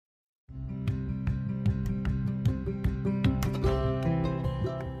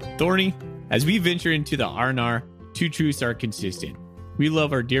Thorny. As we venture into the R&R, two truths are consistent. We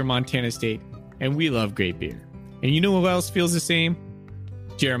love our dear Montana State, and we love great beer. And you know who else feels the same?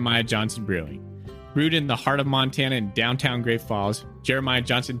 Jeremiah Johnson Brewing. Brewed in the heart of Montana in downtown Great Falls, Jeremiah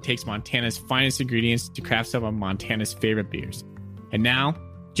Johnson takes Montana's finest ingredients to craft some of Montana's favorite beers. And now,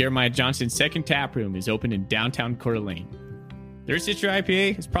 Jeremiah Johnson's second tap room is open in downtown Coeur d'Alene. Their Citra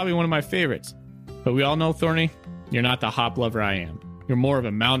IPA is probably one of my favorites. But we all know, Thorny, you're not the hop lover I am. You're more of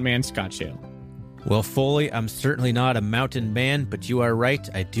a Mountain Man Scotch Ale. Well, Foley, I'm certainly not a mountain man, but you are right.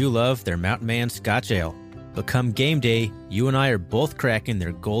 I do love their Mountain Man Scotch Ale. But come game day, you and I are both cracking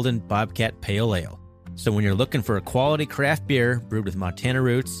their Golden Bobcat Pale Ale. So when you're looking for a quality craft beer brewed with Montana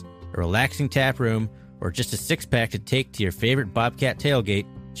roots, a relaxing tap room, or just a six-pack to take to your favorite Bobcat tailgate,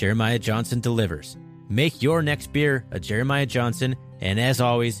 Jeremiah Johnson delivers. Make your next beer a Jeremiah Johnson, and as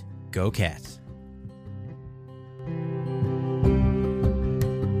always, go Cats.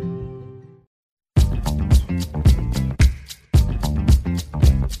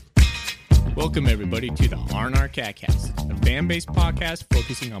 Welcome, everybody, to the R&R CatCast, a fan-based podcast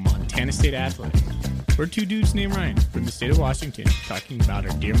focusing on Montana State athletics. We're two dudes named Ryan from the state of Washington talking about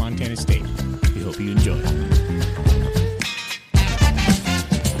our dear Montana State. We hope you enjoy.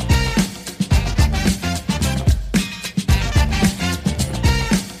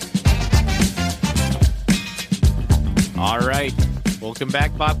 All right. Welcome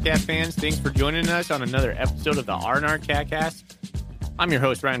back, Bobcat fans. Thanks for joining us on another episode of the R&R CatCast. I'm your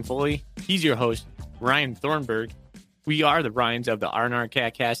host, Ryan Foley. He's your host, Ryan Thornburg. We are the Ryans of the R&R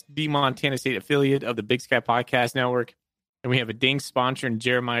CatCast, the Montana State affiliate of the Big Sky Podcast Network. And we have a dang sponsor in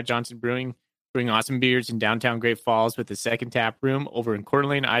Jeremiah Johnson Brewing, brewing awesome beers in downtown Great Falls with the second tap room over in Coeur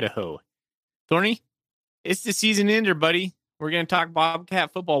d'Alene, Idaho. Thorny, it's the season ender, buddy. We're going to talk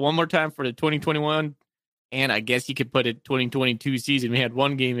Bobcat football one more time for the 2021, and I guess you could put it 2022 season. We had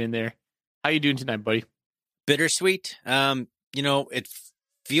one game in there. How you doing tonight, buddy? Bittersweet. It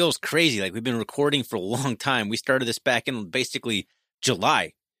feels crazy. Like we've been recording for a long time. We started this back in basically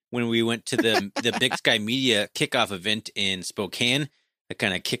July when we went to the Big Sky Media kickoff event in Spokane. That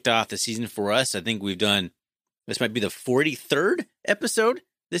kind of kicked off the season for us. I think this might be the 43rd episode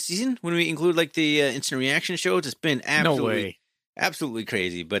this season when we include like the instant reaction shows. It's been absolutely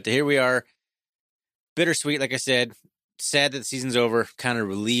crazy. But here we are. Bittersweet, like I said. Sad that the season's over. Kind of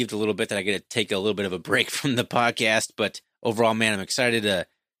relieved a little bit that I get to take a little bit of a break from the podcast. But overall, man, I'm excited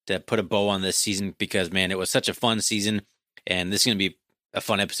to put a bow on this season because, man, it was such a fun season, and this is going to be a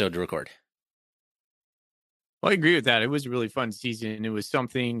fun episode to record. Well, I agree with that. It was a really fun season. It was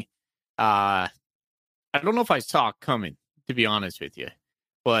something I don't know if I saw coming, to be honest with you.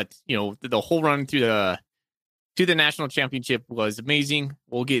 But, the whole run to the national championship was amazing.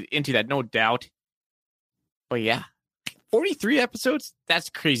 We'll get into that, no doubt. But, yeah, 43 episodes? That's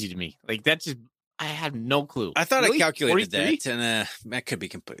crazy to me. Like, that's just... I have no clue. I thought really? I calculated 43? that, and that could be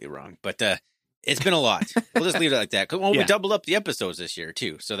completely wrong. But it's been a lot. We'll just leave it like that. Well, Yeah. We doubled up the episodes this year,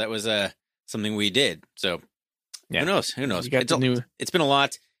 too. So that was something we did. So Yeah. Who knows? You got It's been a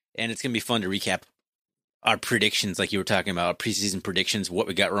lot, and it's going to be fun to recap our predictions like you were talking about, preseason predictions, what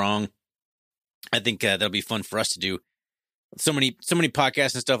we got wrong. I think that'll be fun for us to do. So many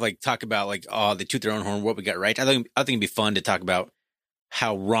podcasts and stuff, like talk about like, they toot their own horn, what we got right. I think it'd be fun to talk about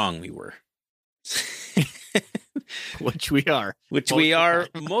how wrong we were. Which we are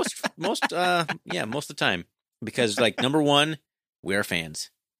most of the time, because like number one, we are fans,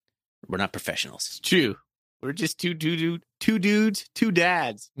 we're not professionals. It's true. We're just two dudes, two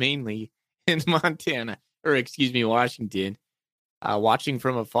dads, mainly in Montana, or excuse me, Washington, watching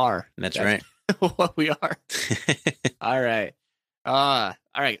from afar. That's right. What we are. All right. All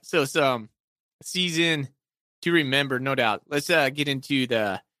right. So some season to remember, no doubt. Let's get into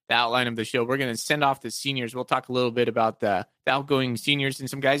the outline of the show. We're going to send off the seniors. We'll talk a little bit about the outgoing seniors and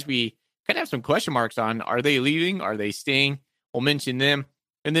some guys we kind of have some question marks on. Are they leaving? Are they staying? We'll mention them.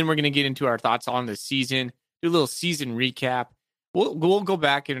 And then we're going to get into our thoughts on the season, do a little season recap. We'll go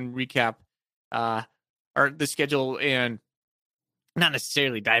back and recap the schedule and not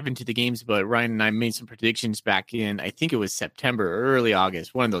necessarily dive into the games, but Ryan and I made some predictions back in, I think it was September or early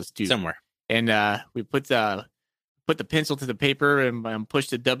August, one of those two. Somewhere. And we put the pencil to the paper and push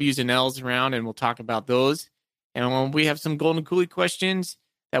the W's and L's around, and we'll talk about those. And we have some Golden Coolie questions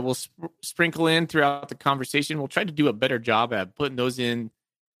that we'll sprinkle in throughout the conversation. We'll try to do a better job at putting those in,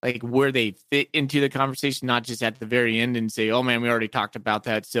 like where they fit into the conversation, not just at the very end and say, oh man, we already talked about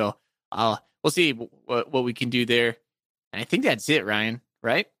that. So we'll see what we can do there. And I think that's it, Ryan,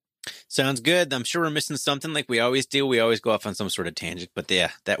 right? Sounds good. I'm sure we're missing something like we always do. We always go off on some sort of tangent, but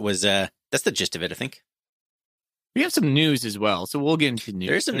yeah, that's the gist of it, I think. We have some news as well, so we'll get into news.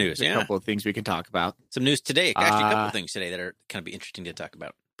 There's some news, a couple of things we can talk about. Some news today. Actually, a couple of things today that are kind of be interesting to talk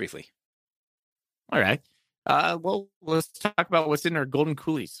about briefly. All right. Well, let's talk about what's in our golden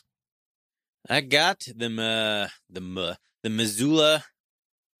coolies. I got the Missoula,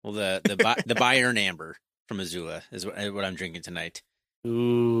 well, the Bayern Amber from Missoula is what I'm drinking tonight.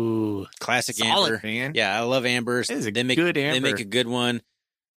 Ooh, classic solid, amber, man. Yeah, I love ambers. They make good amber. They make a good one.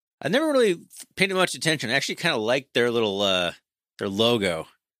 I never really paid much attention. I actually kind of liked their little their logo,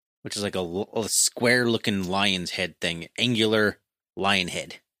 which is like a square looking lion's head thing, angular lion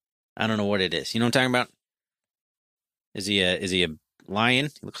head. I don't know what it is. You know what I'm talking about? Is he a lion?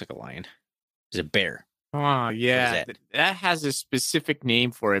 He looks like a lion. He's a bear. Oh, yeah. That has a specific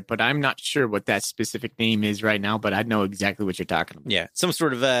name for it, but I'm not sure what that specific name is right now, but I know exactly what you're talking about. Yeah, some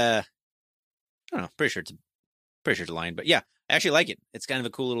sort of I don't know, pretty sure it's a lion, but yeah, I actually like it. It's kind of a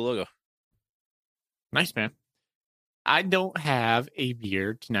cool little logo. Nice, man. I don't have a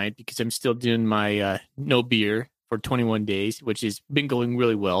beer tonight because I'm still doing my no beer for 21 days, which has been going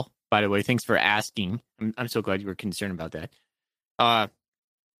really well. By the way, thanks for asking. I'm so glad you were concerned about that.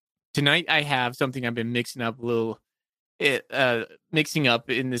 Tonight I have something I've been mixing up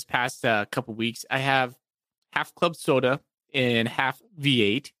in this past couple weeks. I have half club soda and half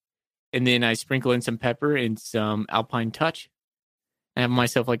V8, and then I sprinkle in some pepper and some Alpine Touch. I have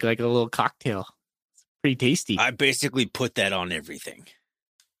myself like a little cocktail. It's pretty tasty. I basically put that on everything.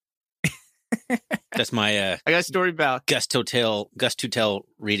 That's my I got a story about Gus Tutel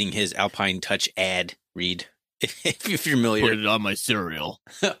reading his Alpine Touch ad read. If you're familiar. Put it on my cereal.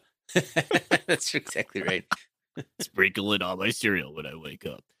 That's exactly right. Sprinkle it on my cereal when I wake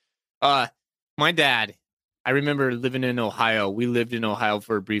up. My dad, I remember living in Ohio. We lived in Ohio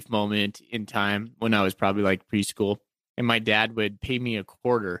for a brief moment in time when I was probably like preschool. And my dad would pay me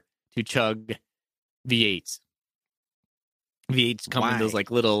 $0.25 to chug V8s. V8s come in those like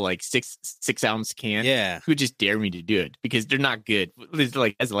little like six ounce cans. Yeah. He would just dare me to do it because they're not good. It's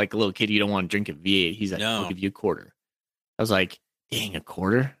like as like a little kid, you don't want to drink a V8. He's like, no. I'll give you $0.25. I was like, dang,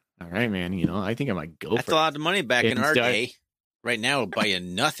 $0.25? All right, man. You know, I think I might go That's for it. That's a lot of money back in our day. Right now, it'll buy you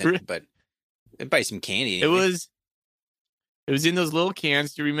nothing, but it'll buy some candy. Anyway. It was in those little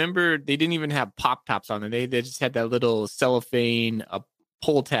cans. Do you remember they didn't even have pop tops on them? They just had that little cellophane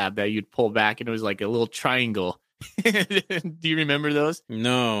pull tab that you'd pull back, and it was like a little triangle. Do you remember those?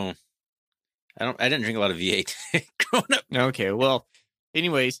 No, I didn't drink a lot of V8 growing up. Okay, well,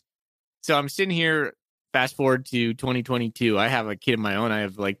 anyways, so I'm sitting here. Fast forward to 2022. I have a kid of my own. I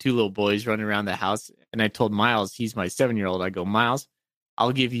have like two little boys running around the house, and I told Miles, he's my 7-year-old. I go, Miles,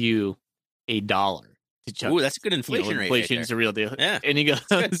 I'll give you $1 to chug. Ooh, that's a good inflation rate. Inflation's a real deal. Yeah, and he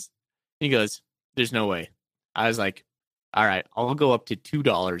goes, there's no way. I was like, all right, I'll go up to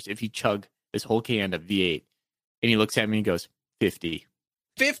 $2 if you chug this whole can of V8. And he looks at me and goes, $50.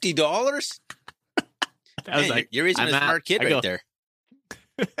 $50? I was like, you're raising a smart kid right there.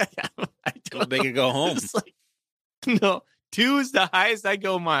 I don't think you go home. Like, no, 2 is the highest I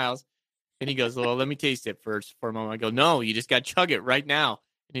go, Miles. And he goes, well, let me taste it first for a moment. I go, no, you just got to chug it right now.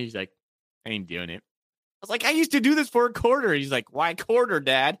 And he's like, I ain't doing it. I was like, I used to do this for $0.25. He's like, why $0.25,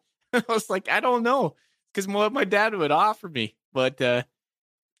 Dad? I was like, I don't know. Because what my dad would offer me. But I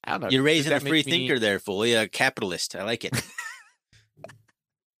don't know. You're raising a free thinker there, Foley, a capitalist. I like it.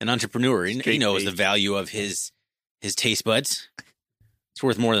 An entrepreneur. He knows the value of his taste buds. It's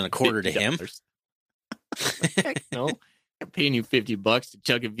worth more than $0.25 to him. Heck no. I'm paying you $50 to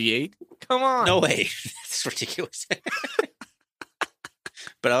chug a V8. Come on. No way. That's ridiculous.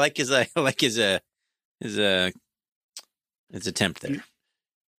 But I like his attempt there.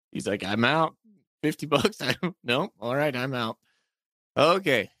 He's like, I'm out. $50. No. All right, I'm out.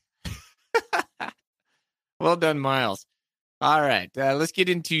 Okay. Well done, Miles. All right. Let's get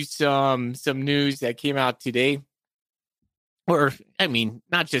into some news that came out today. Or, I mean,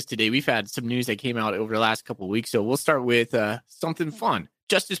 not just today. We've had some news that came out over the last couple of weeks. So we'll start with something fun.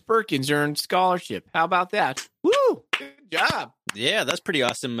 Justice Perkins earned scholarship. How about that? Woo! Good job. Yeah, that's pretty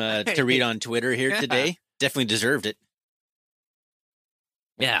awesome to read on Twitter here today. Definitely deserved it.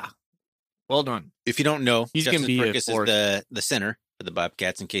 Yeah. Well done. If you don't know, he's going to be Perkins is the center for the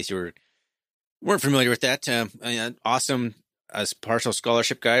Bobcats, in case you weren't familiar with that. Awesome partial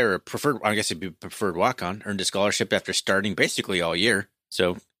scholarship guy, or a preferred, I guess it'd be preferred walk-on, earned a scholarship after starting basically all year.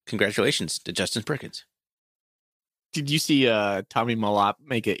 So congratulations to Justin Perkins. Did you see Tommy Malott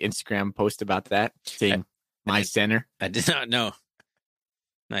make an Instagram post about that, saying my center? I did not know.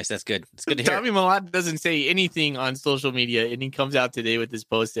 Nice, that's good. It's good to hear. Tommy Malott doesn't say anything on social media, and he comes out today with this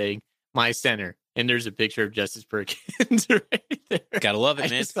post saying my center, and there's a picture of Justice Perkins right there. Gotta love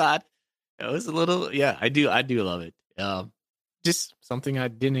it, man. It was a little, yeah, I do love it. Just something I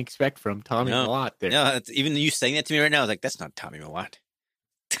didn't expect from Tommy Millott there. No, even you saying that to me right now, I was like, that's not Tommy Millott.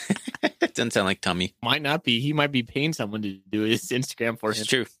 It doesn't sound like Tommy. Might not be. He might be paying someone to do his Instagram for him. It's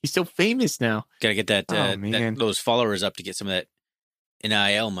true. He's so famous now. Gotta get that, those followers up to get some of that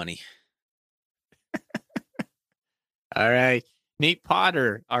NIL money. All right. Nate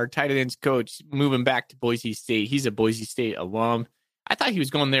Potter, our tight ends coach, moving back to Boise State. He's a Boise State alum. I thought he was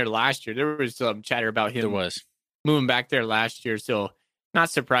going there last year. There was some chatter about him. There was. Moving back there last year. So not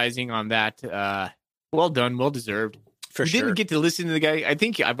surprising on that. Well done. Well deserved. For sure. Didn't get to listen to the guy. I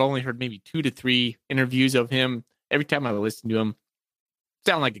think I've only heard maybe 2 to 3 interviews of him. Every time I listen to him,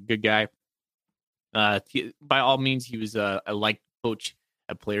 sound like a good guy. By all means, he was a liked coach,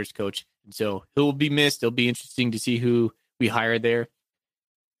 a player's coach. And so he'll be missed. It'll be interesting to see who we hire there.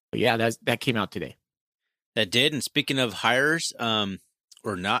 But yeah, that came out today. That did. And speaking of hires, or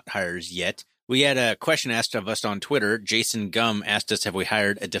not hires yet, we had a question asked of us on Twitter. Jason Gum asked us, have we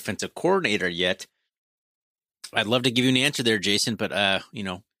hired a defensive coordinator yet? I'd love to give you an answer there, Jason, but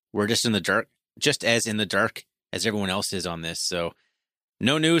we're just in the dark, just as in the dark as everyone else is on this. So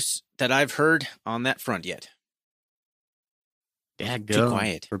no news that I've heard on that front yet. Dadgum. Too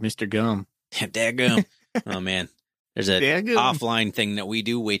quiet for Mr. Gum. Dadgum. Oh man. There's a offline thing that we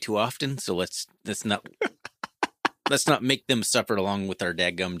do way too often, so let's not make them suffer along with our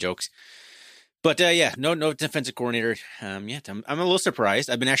dadgum jokes. But no defensive coordinator yet. I'm a little surprised.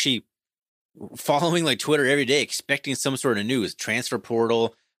 I've been actually following like Twitter every day, expecting some sort of news, transfer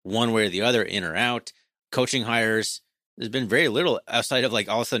portal, one way or the other, in or out, coaching hires. There's been very little outside of like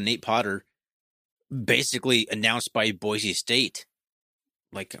all of a sudden Nate Potter basically announced by Boise State.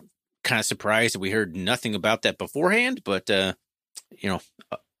 Like, kind of surprised that we heard nothing about that beforehand, but other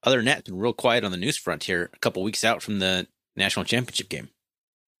than that, it's been real quiet on the news front here. A couple weeks out from the national championship game,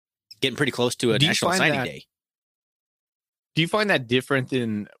 getting pretty close to a national signing day. Do you find that different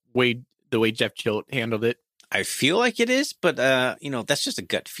than the way Jeff Choate handled it? I feel like it is, but that's just a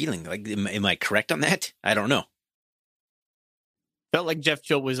gut feeling. Like, am I correct on that? I don't know. Felt like Jeff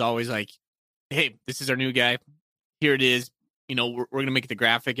Choate was always like, "Hey, this is our new guy. Here it is. We're going to make the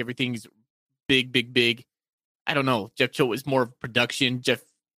graphic. Everything's big, big, big." I don't know. Jeff Choate was more of production. Jeff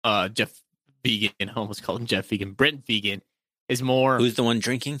Vigen, I almost called him Jeff Vigen. Brent Vigen is more. Who's the one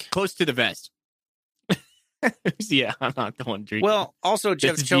drinking? Close to the vest. Yeah, I'm not the one drinking. Well, also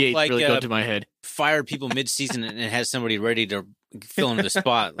Jeff Choate really go to my head. Fired people mid-season and has somebody ready to fill into the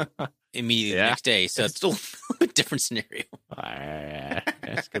spot immediately the next day. So it's still a different scenario.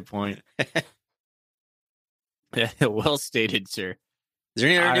 That's a good point. Well stated, sir. Is there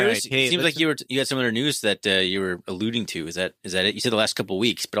any other news? Right. Hey, it seems like you had some other news that you were alluding to. Is that it? You said the last couple of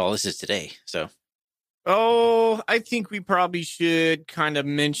weeks, but all this is today. So, I think we probably should kind of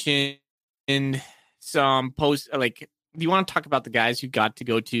mention some posts. Like, do you want to talk about the guys who got to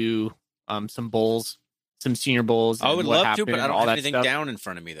go to some bowls, some senior bowls? I would love to, but I don't have anything down in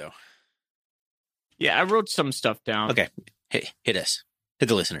front of me though. Yeah, I wrote some stuff down. Okay, hey, hit us, hit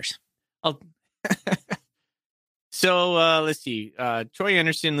the listeners. So let's see. Troy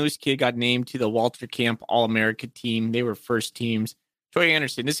Anderson, Lewis Kidd got named to the Walter Camp All-America team. They were first teams. Troy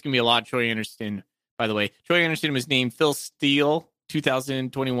Anderson, this is going to be a lot. Troy Anderson, by the way. Troy Anderson was named Phil Steele,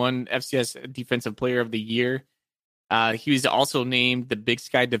 2021 FCS Defensive Player of the Year. He was also named the Big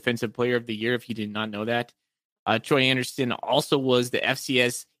Sky Defensive Player of the Year, if you did not know that. Troy Anderson also was the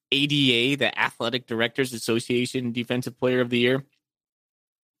FCS ADA, the Athletic Directors Association Defensive Player of the Year.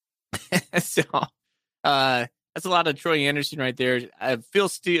 So, that's a lot of Troy Anderson right there. Phil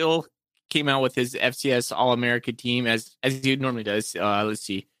Steele came out with his FCS All-America team as he normally does. Let's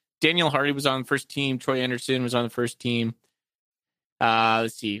see. Daniel Hardy was on the first team. Troy Anderson was on the first team.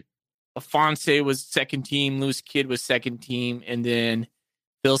 Let's see. Afonso was second team. Lewis Kidd was second team. And then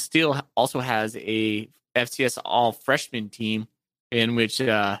Phil Steele also has a FCS All-Freshman team in which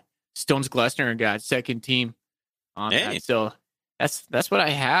Stones Glessner got second team on that. So that's what I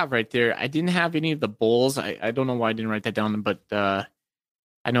have right there. I didn't have any of the bowls. I don't know why I didn't write that down, but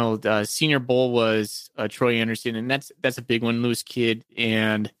I know the Senior Bowl was Troy Anderson, and that's a big one. Lewis Kidd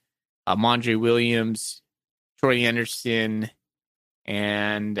and Mondre Williams, Troy Anderson,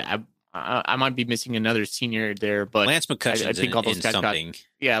 and I might be missing another senior there, but Lance McCutcheon. I think all those guys got.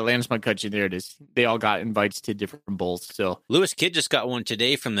 Yeah, Lance McCutcheon. There it is. They all got invites to different bowls. So Lewis Kidd just got one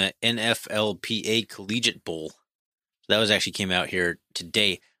today from the NFLPA Collegiate Bowl. That was actually came out here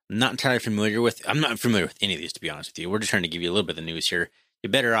today. I'm not entirely familiar with. I'm not familiar with any of these, to be honest with you. We're just trying to give you a little bit of the news here.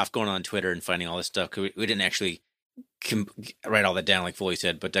 You're better off going on Twitter and finding all this stuff. We didn't actually write all that down, like Foley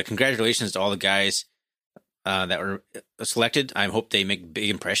said. But congratulations to all the guys that were selected. I hope they make big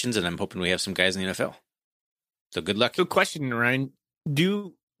impressions, and I'm hoping we have some guys in the NFL. So good luck. So, question, Ryan: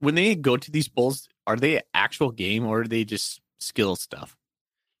 when they go to these bowls, are they actual game or are they just skill stuff?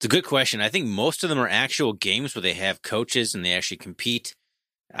 It's a good question. I think most of them are actual games where they have coaches and they actually compete.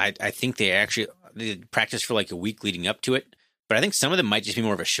 I think they practice for like a week leading up to it. But I think some of them might just be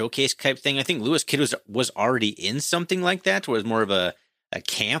more of a showcase type thing. I think Lewis Kidd was already in something like that, where it was more of a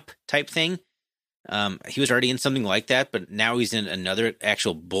camp type thing. He was already in something like that, but now he's in another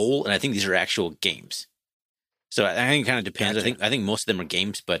actual bowl, and I think these are actual games. So I think it kind of depends. Gotcha. I think most of them are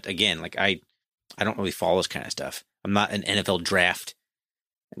games, but again, like I don't really follow this kind of stuff. I'm not an NFL draft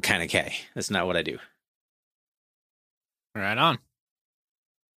kind of guy. That's not what I do. Right on.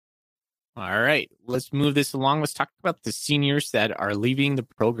 All right, let's move this along. Let's talk about the seniors that are leaving the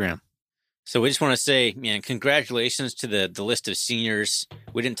program. So we just want to say, man, congratulations to the list of seniors.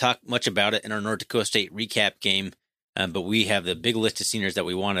 We didn't talk much about it in our North Dakota State recap game, but we have the big list of seniors that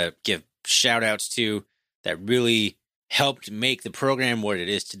we want to give shout outs to that really helped make the program what it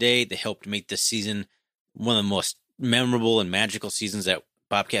is today. They helped make this season one of the most memorable and magical seasons that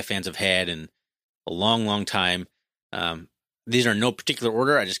Bobcat fans have had in a long, long time. These are in no particular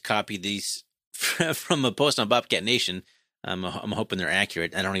order. I just copied these from a post on Bobcat Nation. I'm hoping they're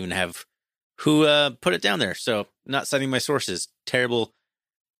accurate. I don't even have who put it down there, so not citing my sources. Terrible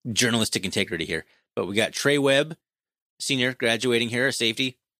journalistic integrity here. But we got Trey Webb, senior, graduating here, a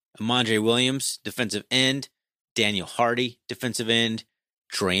safety. Amandre Williams, defensive end. Daniel Hardy, defensive end.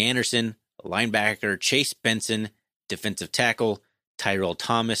 Troy Anderson, linebacker. Chase Benson, defensive tackle. Tyrell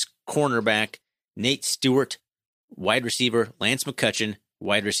Thomas, cornerback. Nate Stewart, wide receiver. Lance McCutcheon,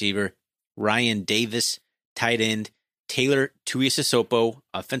 wide receiver. Ryan Davis, tight end. Taylor Tuiasosopo,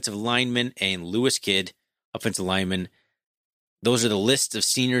 offensive lineman, and Lewis Kidd, offensive lineman. Those are the list of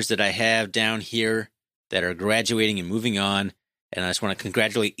seniors that I have down here that are graduating and moving on. And I just want to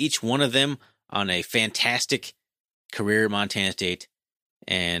congratulate each one of them on a fantastic career at Montana State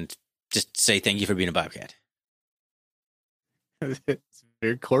and just say thank you for being a Bobcat. It's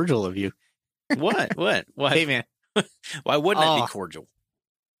very cordial of you. What? Hey, man. Why wouldn't that be cordial?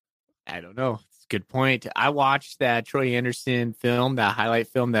 I don't know. It's a good point. I watched that Troy Anderson film, that highlight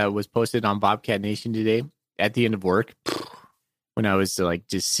film that was posted on Bobcat Nation today at the end of work when I was like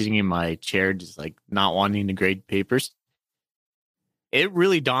just sitting in my chair, just like not wanting to grade papers. It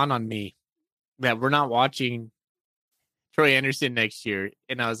really dawned on me that we're not watching Troy Anderson next year.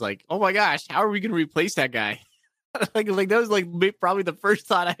 And I was like, oh my gosh, how are we going to replace that guy? like that was like probably the first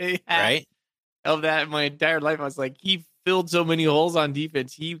thought I had of that in my entire life. I was like, he filled so many holes on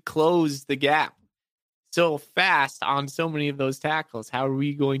defense. He closed the gap so fast on so many of those tackles. How are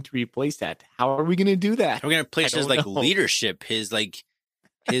we going to replace that? How are we going to do that? We're going to replace his leadership, his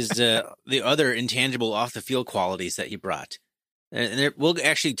the other intangible off the field qualities that he brought. And we'll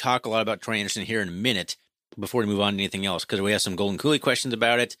actually talk a lot about Troy Anderson here in a minute before we move on to anything else, because we have some Golden Coolie questions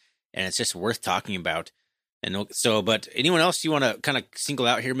about it, and it's just worth talking about. And so, but anyone else you want to kind of single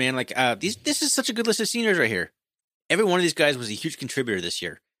out here, man? Like this is such a good list of seniors right here. Every one of these guys was a huge contributor this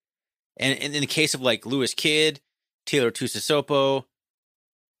year. And in the case of like Lewis Kidd, Taylor Tuiasosopo,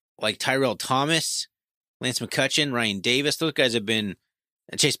 like Tyrell Thomas, Lance McCutcheon, Ryan Davis, those guys have been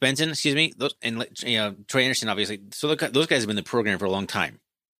Chase Benson, excuse me, and Troy Anderson, obviously. So those guys have been in the program for a long time,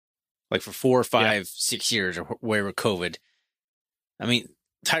 like for 4 or 5, 6 years, or wherever COVID. I mean,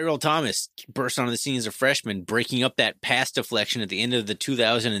 Tyrell Thomas burst onto the scene as a freshman, breaking up that pass deflection at the end of the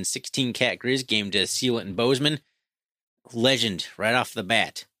 2016 Cat Grizz game to seal it in Bozeman. Legend right off the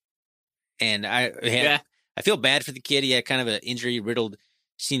bat. And I feel bad for the kid. He had kind of an injury-riddled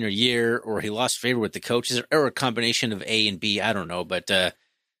senior year, or he lost favor with the coaches, or a combination of A and B. I don't know, but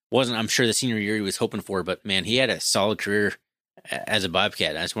wasn't, I'm sure, the senior year he was hoping for. But man, he had a solid career as a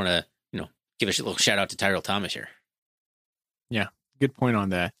Bobcat. I just want to, give a little shout out to Tyrell Thomas here. Yeah, good point on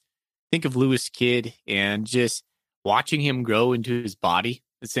that. Think of Lewis Kidd and just watching him grow into his body,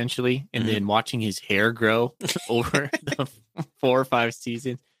 essentially, and then watching his hair grow over the 4 or 5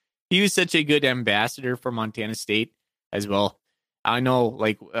 seasons. He was such a good ambassador for Montana State as well. I know,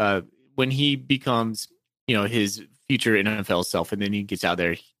 like, when he becomes, his future NFL self, and then he gets out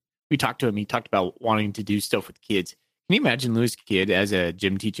there, we talked to him. He talked about wanting to do stuff with kids. Can you imagine Lewis Kidd as a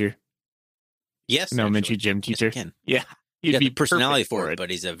gym teacher? Yes. Elementary gym teacher. Yes, can. Yeah. He'd be the personality for it, but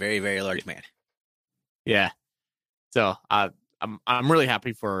he's a very, very large man. Yeah. So I'm really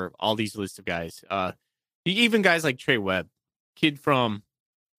happy for all these lists of guys. Even guys like Trey Webb, kid from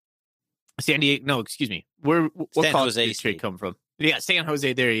San Diego. No, excuse me. What college did Trey come from? Yeah, San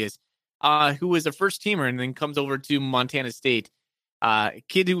Jose. There he is. Who was a first teamer and then comes over to Montana State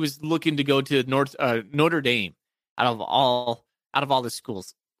kid who was looking to go to Notre Dame out of all the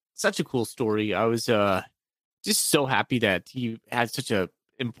schools. Such a cool story. I was just so happy that he had such a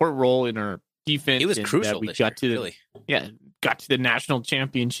important role in our defense. He was crucial. That we this got year, to really. got to the national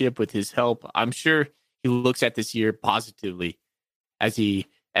championship with his help. I'm sure he looks at this year positively as he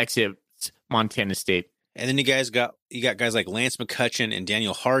exits Montana State. And then you got guys like Lance McCutcheon and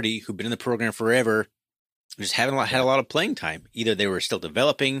Daniel Hardy, who've been in the program forever, just had a lot of playing time. Either they were still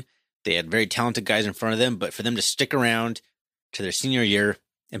developing, they had very talented guys in front of them, but for them to stick around to their senior year,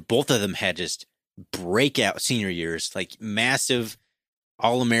 and both of them had just breakout senior years, like massive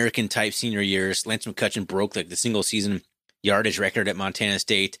All-American type senior years. Lance McCutcheon broke like the single season yardage record at Montana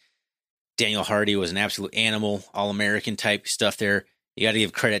State. Daniel Hardy was an absolute animal, All-American type stuff there. You got to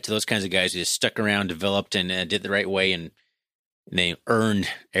give credit to those kinds of guys who just stuck around, developed, and did the right way, and they earned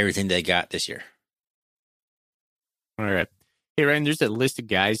everything they got this year. All right. Hey, Ryan, there's a list of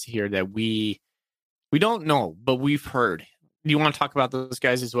guys here that we don't know, but we've heard. Do you want to talk about those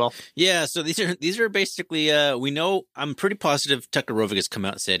guys as well? Yeah, so these are basically we know. I'm pretty positive Tucker Rovig has come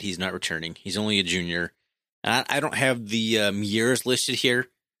out and said he's not returning. He's only a junior. I don't have the years listed here,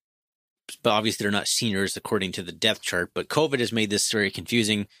 but obviously they're not seniors according to the depth chart. But COVID has made this very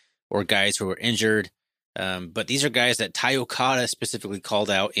confusing, or guys who are injured. But these are guys that Ty Okada specifically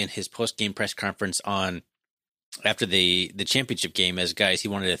called out in his post-game press conference after the championship game as guys he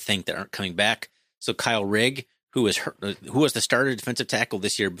wanted to thank that aren't coming back. So Kyle Rigg, who was the starter defensive tackle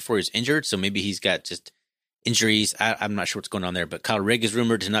this year before he was injured, so maybe he's got just injuries. I'm not sure what's going on there, but Kyle Rigg is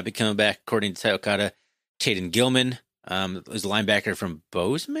rumored to not be coming back, according to Ty Okada. Taden Gilman is a linebacker from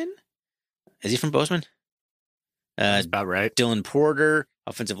Bozeman. Is he from Bozeman? That's about right. Dylan Porter,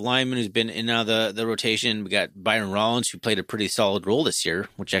 offensive lineman, who's been in and out of the rotation. We got Byron Rollins, who played a pretty solid role this year,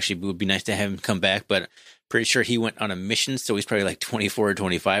 which actually would be nice to have him come back, but pretty sure he went on a mission, so he's probably like 24 or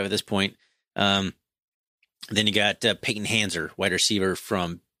 25 at this point. Then you got Peyton Hanser, wide receiver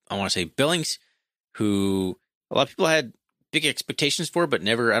from, I want to say, Billings, who a lot of people had big expectations for, but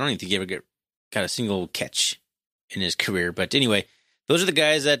never, I don't even think he ever got a single catch in his career. But anyway, those are the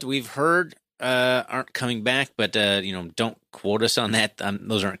guys that we've heard aren't coming back, but don't quote us on that.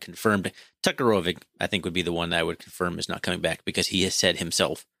 Those aren't confirmed. Tucker Rovig, I think, would be the one that I would confirm is not coming back, because he has said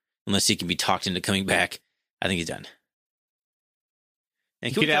himself, unless he can be talked into coming back, I think he's done.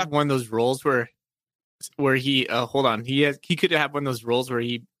 And he could have one of those roles where he hold on, he could have one of those roles where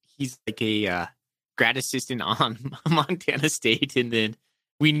he's like a grad assistant on Montana State, and then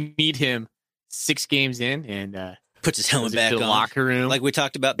we need him 6 games in and puts his helmet back on, the locker room, like we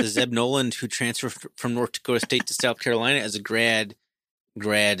talked about the Zeb Noland who transferred from North Dakota State to South Carolina as a grad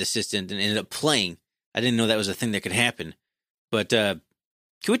assistant and ended up playing. I didn't know that was a thing that could happen. But can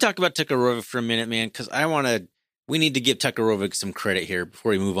we talk about Tucker Rovig for a minute, man? Because we need to give Tucker Rovig some credit here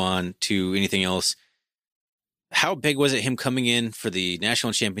before we move on to anything else. How big was it him coming in for the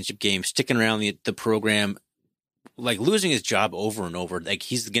national championship game, sticking around the program, like losing his job over and over? Like,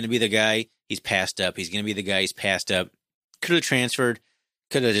 he's going to be the guy he's passed up. He's going to be the guy he's passed up. Could have transferred,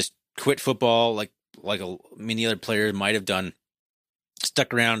 could have just quit football like many other players might have done.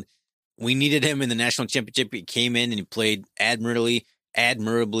 Stuck around. We needed him in the national championship. He came in and he played admirably.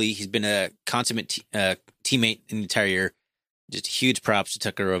 He's been a consummate teammate in the entire year. Just huge props to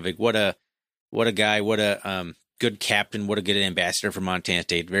Tucker Rovig. What a guy. What a good captain. What a good ambassador for Montana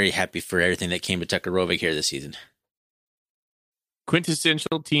State. Very happy for everything that came to Tucker Rovig here this season.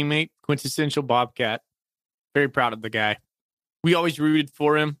 Quintessential teammate, quintessential Bobcat. Very proud of the guy. We always rooted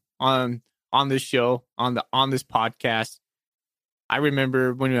for him on this show, on this podcast. I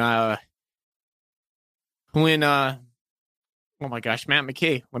remember when oh my gosh, Matt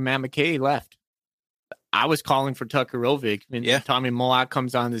McKay left, I was calling for Tucker Rovig, and Tommy Mollett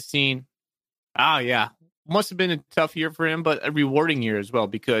comes on the scene. Oh yeah, must have been a tough year for him, but a rewarding year as well,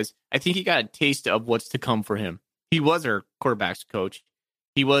 because I think he got a taste of what's to come for him. He was our quarterbacks coach.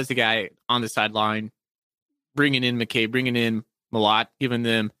 He was the guy on the sideline, bringing in McKay, bringing in Mollett, giving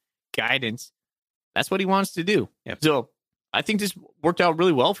them guidance. That's what he wants to do. Yep. So I think this worked out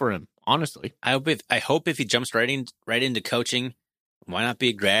really well for him, honestly. I hope if he jumps right into coaching, why not be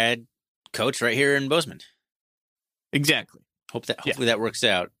a grad coach right here in Bozeman? Exactly. Hopefully that works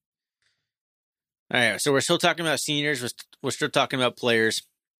out. All right, so we're still talking about seniors. We're still talking about players.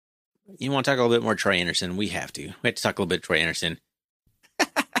 You want to talk a little bit more Troy Anderson? We have to talk a little bit Troy Anderson.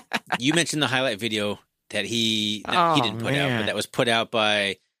 You mentioned the highlight video that he didn't put out, but that was put out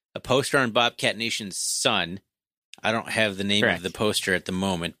by a poster on Bobcat Nation's Son. I don't have the name of the poster at the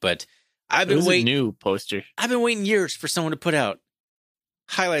moment, but I've been waiting. A new poster. I've been waiting years for someone to put out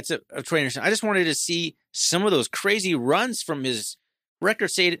highlights of Troy Anderson. I just wanted to see some of those crazy runs from his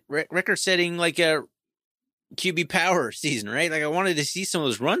record-setting like a QB power season, right? Like I wanted to see some of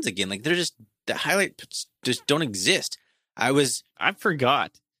those runs again. Like they're just the highlights just don't exist. I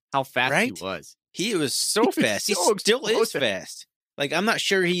forgot how fast right? he was. He was so fast. He so still is explosive. fast. Like I'm not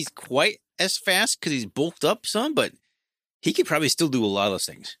sure he's quite as fast because he's bulked up some, but he could probably still do a lot of those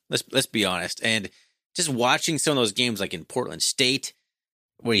things. Let's be honest. And just watching some of those games, like in Portland State,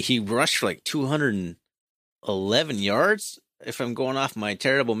 where he rushed for like 211 yards, if I'm going off my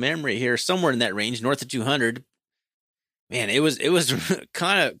terrible memory here, somewhere in that range, north of 200. Man, it was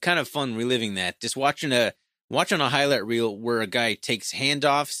kind of fun reliving that. Just watching a highlight reel where a guy takes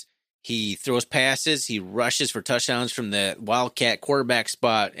handoffs, he throws passes, he rushes for touchdowns from the Wildcat quarterback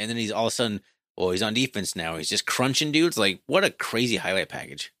spot, and then he's all of a sudden, he's on defense now. He's just crunching dudes. Like, what a crazy highlight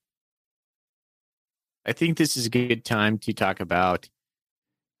package. I think this is a good time to talk about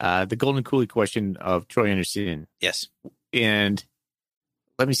the Golden Coolie question of Troy Anderson. Yes. And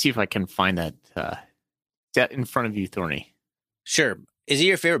let me see if I can find that in front of you, Thorny. Sure. Is he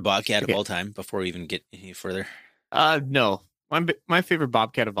your favorite Bobcat of all time before we even get any further? No. My favorite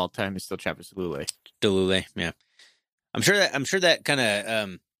Bobcat of all time is still Travis Lulay. Lulay, yeah. I'm sure that kind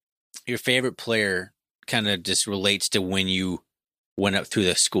of your favorite player kind of just relates to when you went up through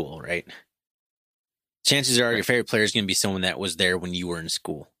the school, right? Chances are your favorite player is going to be someone that was there when you were in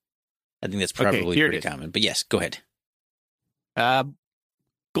school. I think that's probably pretty common. But yes, go ahead.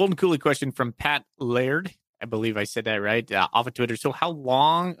 Golden Coolie question from Pat Laird. I believe I said that right. Off of Twitter. So how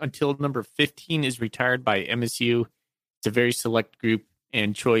long until number 15 is retired by MSU? It's a very select group,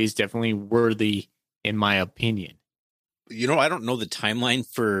 and Troy is definitely worthy, in my opinion. I don't know the timeline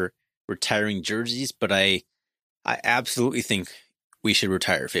for retiring jerseys, but I absolutely think we should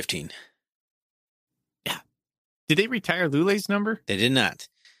retire 15. Yeah. Did they retire Lulay's number? They did not.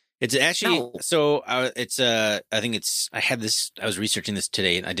 It's actually so. I was researching this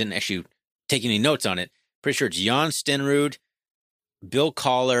today, and I didn't actually take any notes on it. Pretty sure it's Jan Stenrud, Bill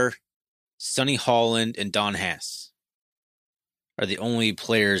Collar, Sonny Holland, and Don Hass are the only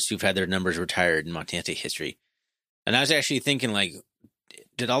players who've had their numbers retired in Montana State history. And I was actually thinking, like,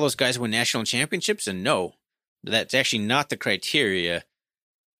 did all those guys win national championships? And no, that's actually not the criteria.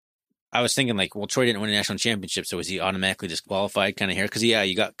 I was thinking, like, well, Troy didn't win a national championship, so was he automatically disqualified kind of here? Because, yeah,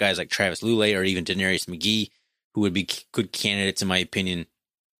 you got guys like Travis Lulay or even Denarius McGee who would be good candidates, in my opinion.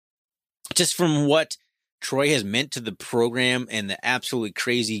 Just from what Troy has meant to the program and the absolutely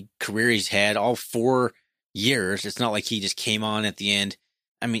crazy career he's had all 4 years. It's not like he just came on at the end.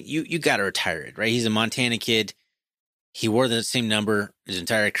 I mean, you got to retire it, right? He's a Montana kid. He wore the same number his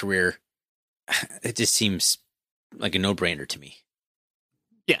entire career. It just seems like a no-brainer to me.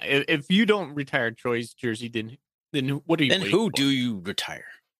 Yeah, if you don't retire Troy's jersey, then what are you? Then who do you retire?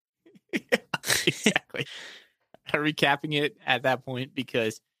 Yeah, exactly. Recapping it at that point,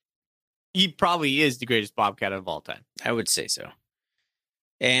 because he probably is the greatest Bobcat of all time. I would say so.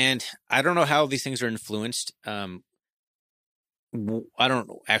 And I don't know how these things are influenced. I don't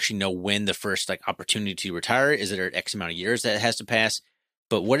actually know when the first opportunity to retire is. It at X amount of years that it has to pass?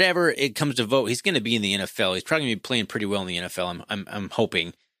 But whatever it comes to vote, he's going to be in the NFL. He's probably going to be playing pretty well in the NFL. I'm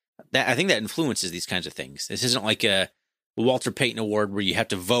hoping that. I think that influences these kinds of things. This isn't like a Walter Payton Award where you have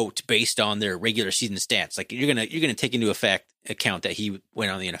to vote based on their regular season stats. Like you're gonna take into account that he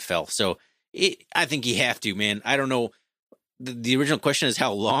went on the NFL. So I think you have to, man. I don't know. The original question is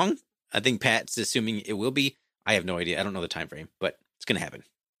how long. I think Pat's assuming it will be. I have no idea. I don't know the time frame, but it's going to happen.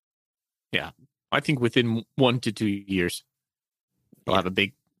 Yeah, I think within 1 to 2 years, we'll have a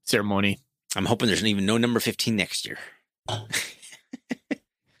big ceremony. I'm hoping there's even no number 15 next year.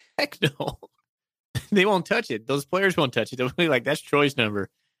 Heck no. They won't touch it. Those players won't touch it. They'll be like, that's Troy's number.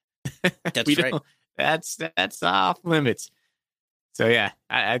 That's right. That's off limits. So yeah,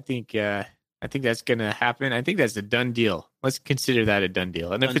 I think that's going to happen. I think that's a done deal. Let's consider that a done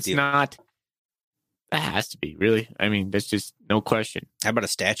deal. And if it's not, that has to be, really. I mean, that's just no question. How about a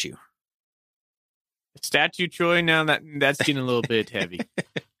statue? A statue, Troy? Now that's getting a little bit heavy.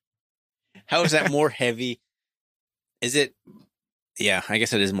 How is that more heavy? Is it? Yeah, I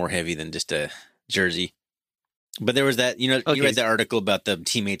guess it is more heavy than just a jersey. But there was that, you read the article about the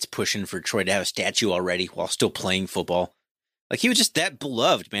teammates pushing for Troy to have a statue already while still playing football. Like he was just that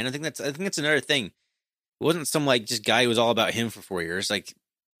beloved, man. I think that's another thing. It wasn't some just guy who was all about him for 4 years. Like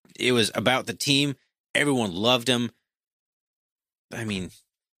it was about the team. Everyone loved him. I mean,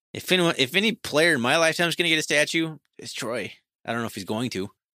 if any player in my lifetime is going to get a statue, it's Troy. I don't know if he's going to,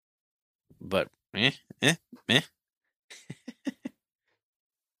 but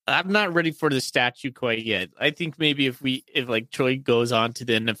I'm not ready for the statue quite yet. I think maybe if Troy goes on to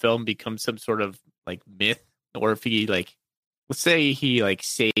the NFL and becomes some sort of myth, or if he let's say he like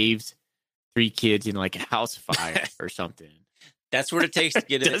saves 3 kids in like a house fire or something. That's what it takes to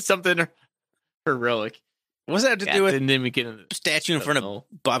get it. Does something heroic. What's that to do with and then we can statue in front of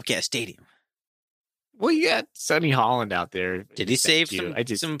Bobcat Stadium? Well, you got Sonny Holland out there. Did he save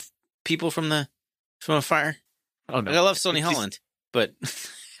some people from a fire? Oh no, I love Sonny Holland, but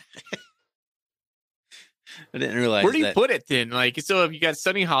I didn't realize. Where do you put it then? Like, so if you got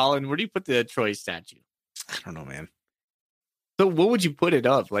Sonny Holland, where do you put the Troy statue? I don't know, man. So what would you put it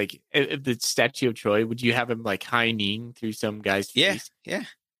up? Like, if the statue of Troy, would you have him like high-kneeing through some guy's face? Yeah.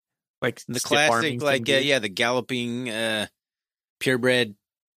 Like the classic, like, the galloping, purebred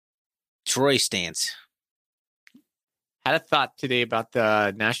Troy stance. Had a thought today about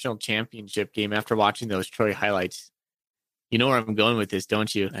the national championship game after watching those Troy highlights. You know where I'm going with this,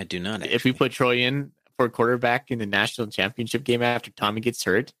 don't you? I do not. Actually. If we put Troy in for quarterback in the national championship game after Tommy gets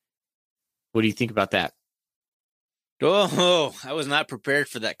hurt, what do you think about that? Oh, I was not prepared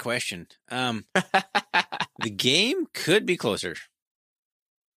for that question. The game could be closer.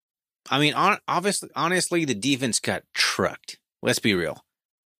 I mean, honestly, the defense got trucked. Let's be real.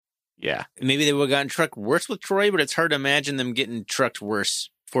 Yeah. Maybe they would have gotten trucked worse with Troy, but it's hard to imagine them getting trucked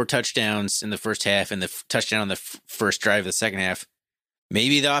worse. 4 touchdowns in the first half and the touchdown on the first drive of the second half.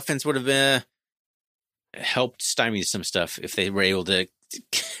 Maybe the offense would have helped stymie some stuff if they were able to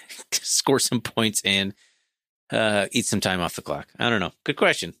score some points and eat some time off the clock. I don't know. Good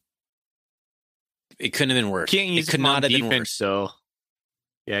question. It couldn't have been worse. It could not have been worse. So,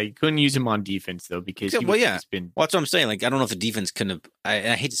 yeah, you couldn't use him on defense though because well, that's what I'm saying. Like, I don't know if the defense couldn't have.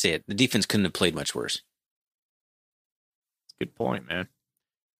 I hate to say it, the defense couldn't have played much worse. Good point, man.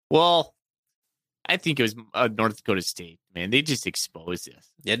 Well, I think it was North Dakota State. Man, they just exposed us.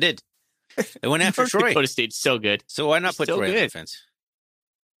 Yeah, it did. They went after Troy. North Dakota State's so good. So why not put Troy on defense?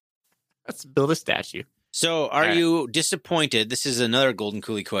 Let's build a statue. So, are you disappointed? This is another Golden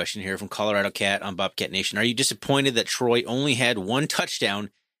Coolie question here from Colorado Cat on Bobcat Nation. Are you disappointed that Troy only had 1 touchdown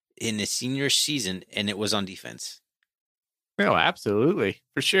in his senior season and it was on defense? Oh, absolutely.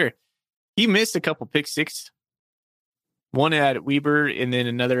 For sure. He missed a couple pick six. One at Weber and then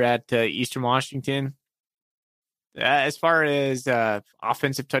another at Eastern Washington. As far as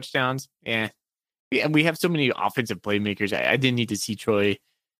offensive touchdowns, we have so many offensive playmakers. I didn't need to see Troy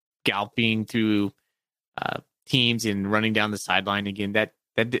galloping through teams and running down the sideline again. That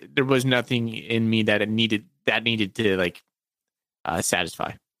there was nothing in me that needed to like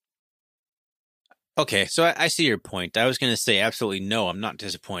satisfy. Okay, so I see your point. I was going to say absolutely no, I'm not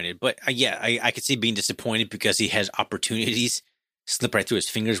disappointed. But I could see being disappointed because he has opportunities slip right through his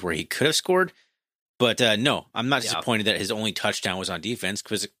fingers where he could have scored. But no, I'm not disappointed that his only touchdown was on defense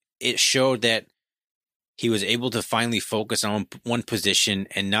because it showed that he was able to finally focus on one position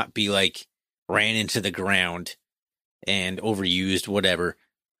and not be like ran into the ground and overused, whatever.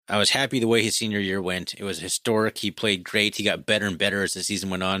 I was happy the way his senior year went. It was historic. He played great. He got better and better as the season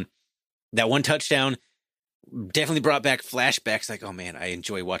went on. That one touchdown definitely brought back flashbacks. Like, oh man, I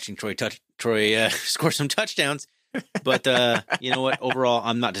enjoy watching Troy score some touchdowns. But you know what? Overall,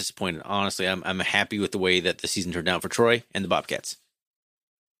 I'm not disappointed. Honestly, I'm happy with the way that the season turned out for Troy and the Bobcats.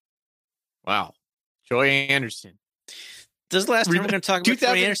 Wow, Troy Anderson. This is the last time we're going to talk about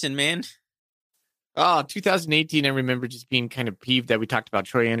Troy Anderson, man. Oh, 2018, I remember just being kind of peeved that we talked about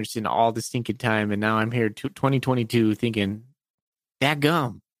Troy Anderson all the stinking time, and now I'm here 2022 thinking,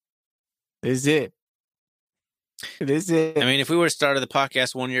 dadgum. This is it. This is it. I mean, if we would have started the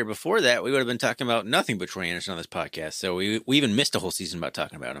podcast 1 year before that, we would have been talking about nothing but Troy Anderson on this podcast. So we even missed a whole season about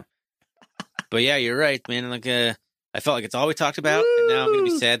talking about him. But yeah, you're right, man. Like, I felt like it's all we talked about, and now I'm going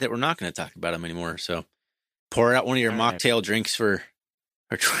to be sad that we're not going to talk about him anymore. So pour out one of your mocktail drinks for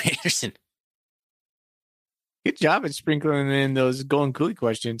Troy Anderson. Good job at sprinkling in those Golden Coolie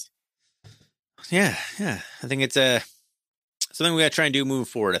questions. Yeah. I think it's something we got to try and do moving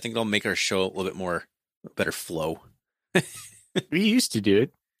forward. I think it'll make our show a little bit more better flow. We used to do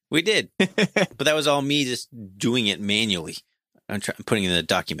it. We did. But that was all me just doing it manually. I'm putting it in the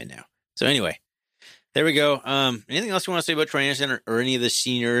document now. So anyway, there we go. Anything else you want to say about Troy Anderson or any of the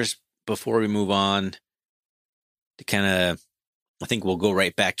seniors before we move on to kind of, I think we'll go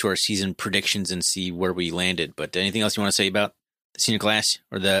right back to our season predictions and see where we landed. But anything else you want to say about the senior class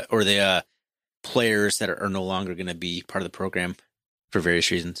or the players that are no longer going to be part of the program for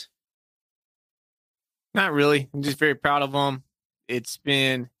various reasons? Not really. I'm just very proud of them. It's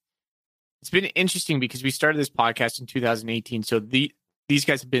been interesting because we started this podcast in 2018. So these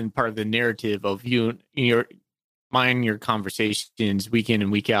guys have been part of the narrative of your conversations week in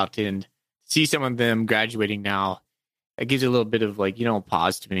and week out, and see some of them graduating now. It gives you a little bit of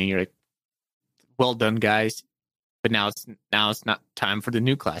pause to me. You're like, well done, guys. But now it's not time for the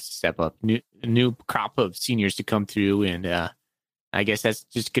new class to step up. New crop of seniors to come through, and I guess that's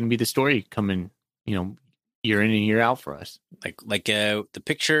just going to be the story coming, year in and year out for us. Like the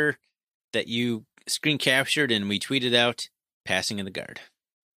picture that you screen captured and we tweeted out, passing of the guard.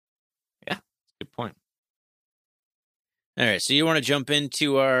 Yeah, good point. All right, so you want to jump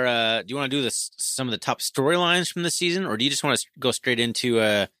into our? Do you want to do some of the top storylines from the season, or do you just want to go straight into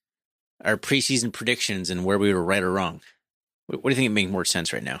our preseason predictions and where we were right or wrong? What do you think it makes more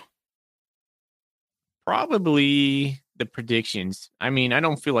sense right now? Probably the predictions. I mean, I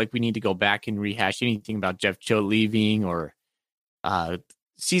don't feel like we need to go back and rehash anything about Jeff Cho leaving or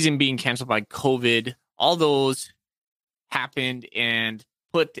season being canceled by COVID. All those happened and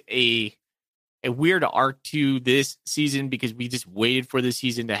put a weird arc to this season because we just waited for the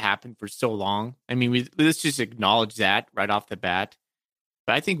season to happen for so long. I mean, let's just acknowledge that right off the bat.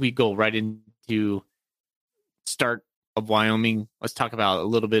 But I think we go right into start of Wyoming. Let's talk about a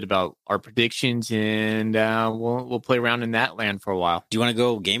little bit about our predictions, and we'll play around in that land for a while. Do you want to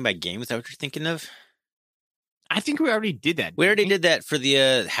go game by game? Is that what you're thinking of? I think we already did that. We already did that for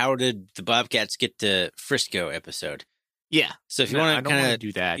the how did the Bobcats get to Frisco episode. Yeah. So if you want to kind of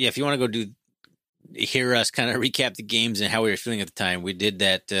do that, yeah, if you want to go hear us kind of recap the games and how we were feeling at the time, we did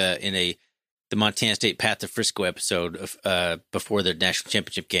that in the Montana State Path to Frisco episode of, before the national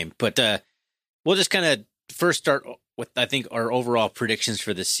championship game. But we'll just kind of first start with, I think, our overall predictions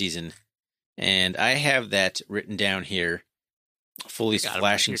for this season. And I have that written down here, fully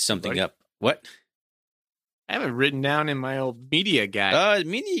flashing something up. What? I have it written down in my old media guide.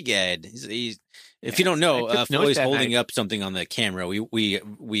 Media guide. If you don't know, Foley's holding up something on the camera. We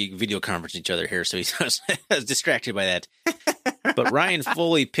video conference each other here, so he's distracted by that. But Ryan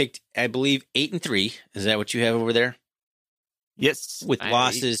Foley picked, I believe, 8-3. Is that what you have over there? Yes. With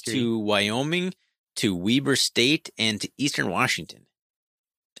losses to Wyoming, to Weber State, and to Eastern Washington.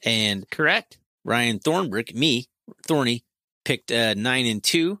 And correct. Ryan Thorny, picked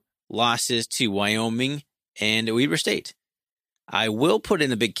 9-2, losses to Wyoming and Weber State. I will put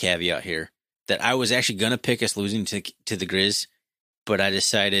in a big caveat here that I was actually going to pick us losing to the Grizz, but I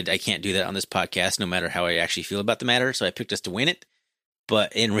decided I can't do that on this podcast no matter how I actually feel about the matter, so I picked us to win it.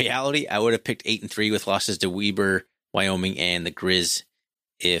 But in reality, I would have picked 8-3 with losses to Weber, Wyoming, and the Grizz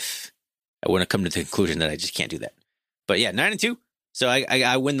if I wouldn't have come to the conclusion that I just can't do that. But yeah, 9-2. So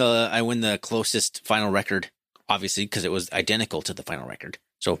I win the closest final record, obviously, because it was identical to the final record.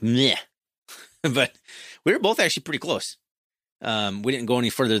 So meh. But we were both actually pretty close. We didn't go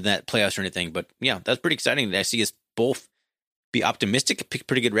any further than that playoffs or anything, but yeah, that's pretty exciting. I see us both be optimistic, pick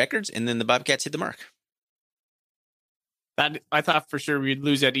pretty good records, and then the Bobcats hit the mark. I thought for sure we'd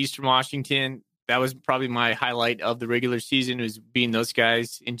lose at Eastern Washington. That was probably my highlight of the regular season, was being those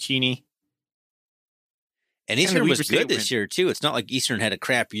guys in Cheney. And Eastern was good this year too. It's not like Eastern had a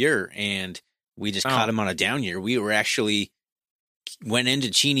crap year and we just caught them on a down year. We were actually went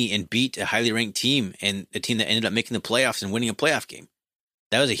into Cheney and beat a highly ranked team and a team that ended up making the playoffs and winning a playoff game.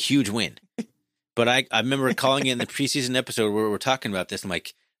 That was a huge win. But I remember calling it in the preseason episode where we were talking about this. I'm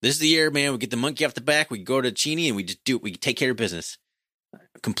like, this is the year, man. We get the monkey off the back. We go to Cheney and we just do it. We take care of business.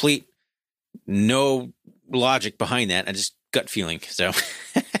 Complete, no logic behind that. I just gut feeling. So,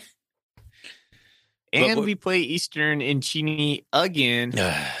 and we play Eastern in Cheney again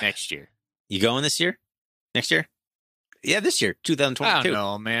next year. You going this year? Next year? Yeah, this year, 2022. I don't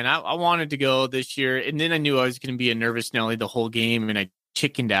know, man. I wanted to go this year, and then I knew I was going to be a nervous Nelly the whole game, and I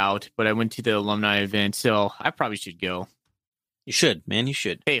chickened out, but I went to the alumni event, so I probably should go. You should, man. You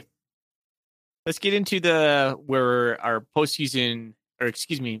should. Hey, let's get into our postseason, or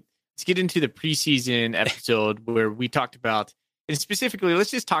excuse me, let's get into the preseason episode where we talked about, and specifically,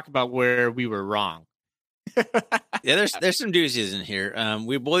 let's just talk about where we were wrong. Yeah, there's some doozies in here.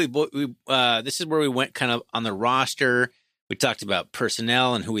 This is where we went kind of on the roster. We talked about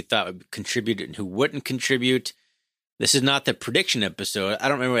personnel and who we thought would contribute and who wouldn't contribute. This is not the prediction episode. I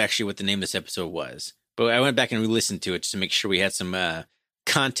don't remember actually what the name of this episode was, but I went back and re-listened to it just to make sure we had some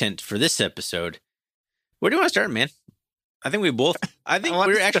content for this episode. Where do you want to start, man? I think we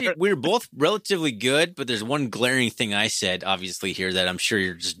were both relatively good, but there's one glaring thing I said, obviously, here that I'm sure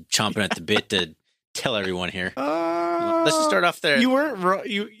you're just chomping at the bit to tell everyone here. Let's just start off there. You weren't wrong.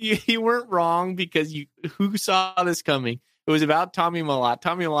 You weren't wrong because who saw this coming? It was about Tommy Mellott.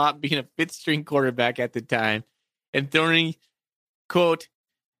 Tommy Mellott being a fifth string quarterback at the time, and Thorny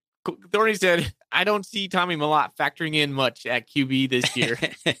said, "I don't see Tommy Mellott factoring in much at QB this year,"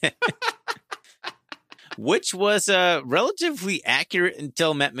 which was relatively accurate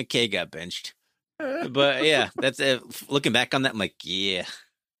until Matt McKay got benched. But yeah, that's looking back on that. I'm like, yeah.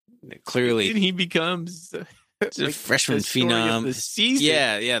 Clearly, and he becomes It's a Like, freshman the story of phenom. the season.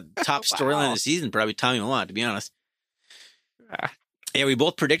 Yeah. Top storyline Wow. of the season, probably Tommy Milot, to be honest. Ah. Yeah, we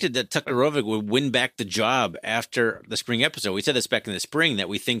both predicted that Tucker Rovig would win back the job after the spring episode. We said this back in the spring, that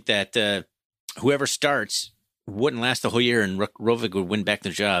we think that whoever starts wouldn't last the whole year and Rovig would win back the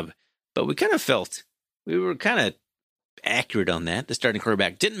job. But we kind of felt we were kind of accurate on that. The starting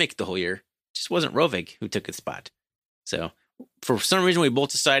quarterback didn't make it the whole year. It just wasn't Rovig who took his spot. So for some reason, we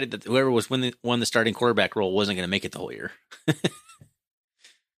both decided that whoever won the starting quarterback role wasn't going to make it the whole year.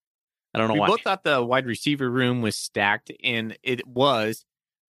 I don't know why. We both thought the wide receiver room was stacked, and it was.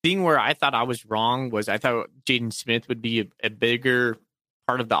 Thing where I thought I was wrong was I thought Jaden Smith would be a bigger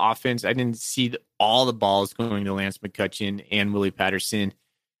part of the offense. I didn't see all the balls going to Lance McCutcheon and Willie Patterson.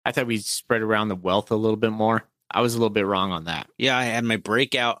 I thought we'd spread around the wealth a little bit more. I was a little bit wrong on that. Yeah, I had my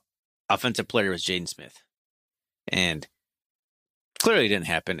breakout offensive player was Jaden Smith. And clearly it didn't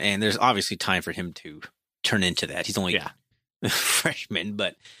happen. And there's obviously time for him to turn into that. He's only a freshman,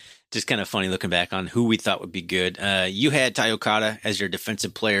 but just kind of funny looking back on who we thought would be good. You had Ty Okada as your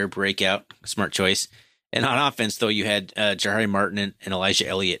defensive player breakout. Smart choice. And on offense, though, you had Jahari Martin and Elijah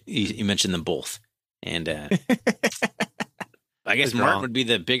Elliott. You mentioned them both. And I guess Martin would be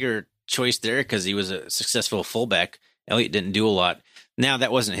the bigger choice there because he was a successful fullback. Elliott didn't do a lot. Now,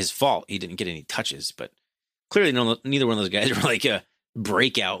 that wasn't his fault. He didn't get any touches, but clearly neither one of those guys were like a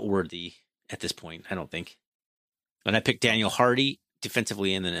breakout worthy at this point, I don't think. And I picked Daniel Hardy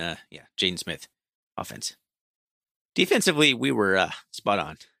defensively, and then, Jaden Smith offense. Defensively, we were spot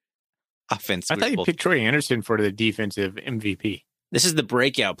on. Offense. I thought you picked Troy Anderson for the defensive MVP. This is the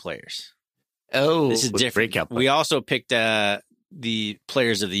breakout players. Oh, this is different. Breakout players. We also picked the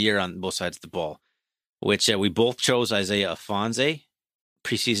players of the year on both sides of the ball, which we both chose Isaiah Afonso,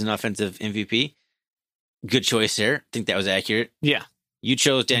 preseason offensive MVP. Good choice there. I think that was accurate. Yeah. You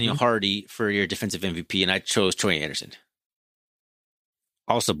chose Daniel Hardy for your defensive MVP, and I chose Troy Anderson.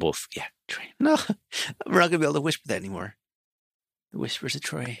 Also both. Yeah, Troy. No, we're not going to be able to whisper that anymore. The whispers of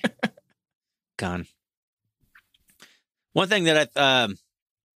Troy. Gone. One thing that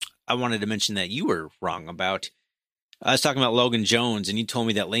I wanted to mention that you were wrong about. I was talking about Logan Jones, and you told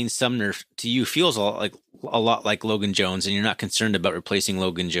me that Lane Sumner to you feels a lot like Logan Jones, and you're not concerned about replacing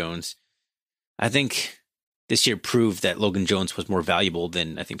Logan Jones. I think this year proved that Logan Jones was more valuable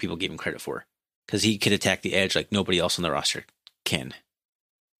than I think people gave him credit for, because he could attack the edge like nobody else on the roster can.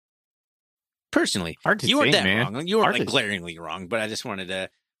 Personally, you weren't that wrong. You weren't glaringly wrong, but I just wanted to.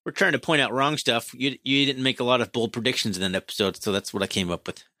 We're trying to point out wrong stuff. You didn't make a lot of bold predictions in that episode, so that's what I came up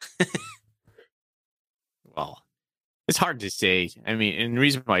with. Well, it's hard to say. I mean, and the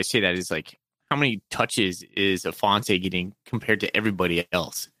reason why I say that is like, how many touches is Afonso getting compared to everybody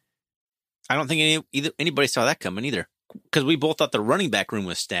else? I don't think anybody saw that coming either, because we both thought the running back room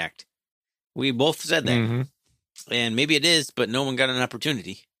was stacked. We both said that, and maybe it is, but no one got an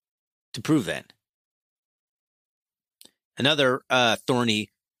opportunity to prove that. Another thorny,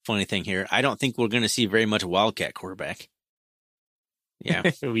 funny thing here. I don't think we're going to see very much Wildcat quarterback.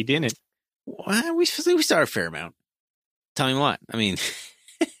 Yeah, we didn't. Well, we saw a fair amount. Tell me what. I mean,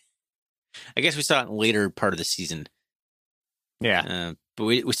 I guess we saw it in the later part of the season. Yeah, but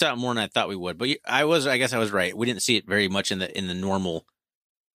we saw it more than I thought we would. But I guess I was right. We didn't see it very much in the normal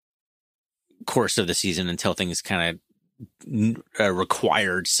course of the season until things kind of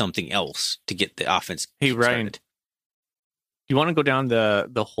required something else to get the offense. Hey, Ryan, do you want to go down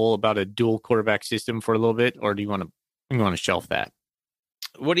the hole about a dual quarterback system for a little bit, or do you want to shelf that?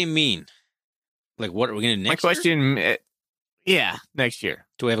 What do you mean? Like, what are we going to do next? My question, yeah, next year.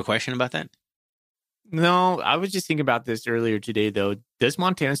 Do we have a question about that? No, I was just thinking about this earlier today, though. Does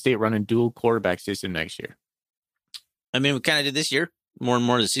Montana State run a dual quarterback system next year? I mean, we kind of did this year. More and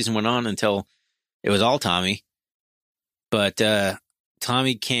more as the season went on until it was all Tommy. But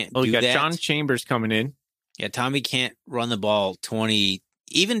Tommy can't do that. You got John Chambers coming in. Yeah, Tommy can't run the ball 20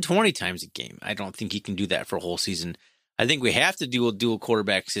 times a game. I don't think he can do that for a whole season. I think we have to do a dual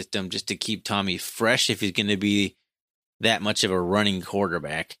quarterback system just to keep Tommy fresh if he's going to be that much of a running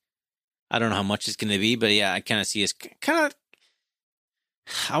quarterback. I don't know how much it's going to be, but yeah, I kind of see us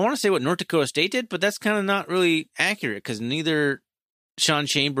I want to say what North Dakota State did, but that's kind of not really accurate because neither Sean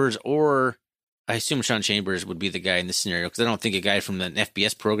Chambers or I assume Sean Chambers would be the guy in this scenario because I don't think a guy from the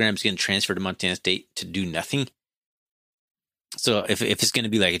FBS program is going to transfer to Montana State to do nothing. So if it's going to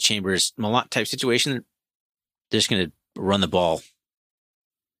be like a Chambers Malott type situation, they're just going to run the ball,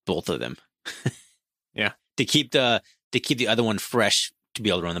 both of them. Yeah, to keep the other one fresh to be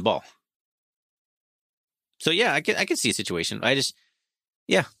able to run the ball. So yeah, I can see a situation.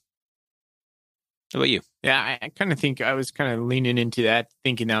 Yeah. How about you? Yeah, I kind of think I was kind of leaning into that,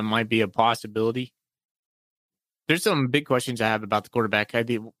 thinking that might be a possibility. There's some big questions I have about the quarterback. I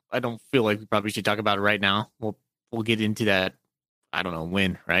don't feel like we probably should talk about it right now. We'll get into that. I don't know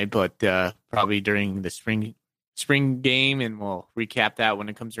when, right? But probably during the spring game, and we'll recap that when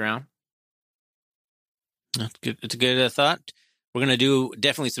it comes around. That's good. It's a good thought. We're gonna do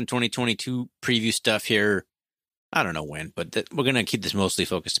definitely some 2022 preview stuff here. I don't know when, but we're gonna keep this mostly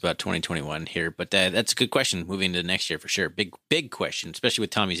focused about 2021 here. But that's a good question moving into next year for sure. Big question, especially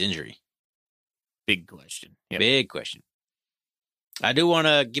with Tommy's injury. Big question. Yep. Big question. I do want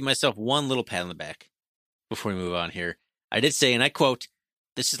to give myself one little pat on the back before we move on here. I did say, and I quote,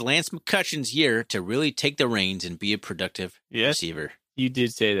 "This is Lance McCutcheon's year to really take the reins and be a productive receiver." You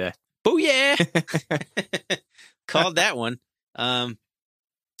did say that. Booyah! Called that one.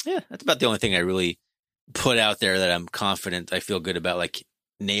 Yeah, that's about the only thing I really put out there that I'm confident I feel good about, like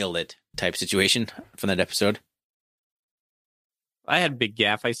nailed it type situation from that episode. I had a big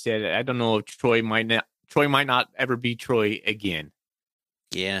gaffe. I said I don't know if Troy might not ever be Troy again.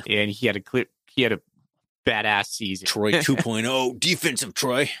 Yeah, and he had a badass season. Troy 2.0 defensive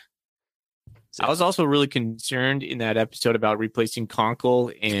Troy. So. I was also really concerned in that episode about replacing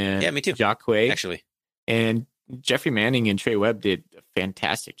Conkle and me too. Jacque. Actually, and Jeffrey Manning and Trey Webb did a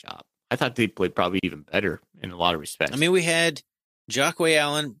fantastic job. I thought they played probably even better in a lot of respects. I mean, we had Jacque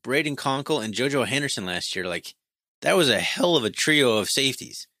Allen, Braden Conkle, and JoJo Henderson last year. Like, that was a hell of a trio of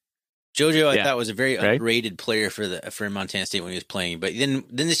safeties. JoJo, I thought, was a very underrated player for Montana State when he was playing. But then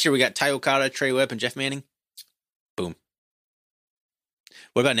this year we got Ty Okada, Trey Webb, and Jeff Manning. Boom.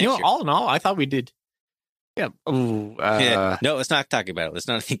 What about next year? All in all, I thought we did. Yeah. Yeah. No, let's not talk about it. Let's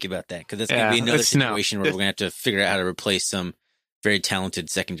not think about that, because that's going to be another situation where we're going to have to figure out how to replace some very talented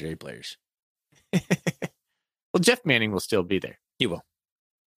secondary players. Well, Jeff Manning will still be there. He will.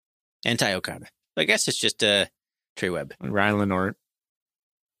 And Ty Okada. I guess it's just Trey Webb. And Ryan Lenort.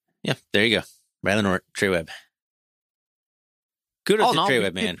 Yeah, there you go. Ryan Lenort, Trey Webb. Kudos to Trey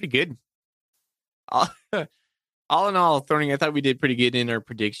Webb, man. Pretty good. All in all, Thorning, I thought we did pretty good in our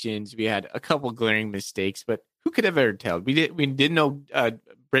predictions. We had a couple glaring mistakes, but who could have ever told? We didn't know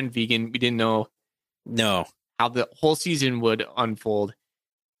Brent Vigen. We didn't know how the whole season would unfold.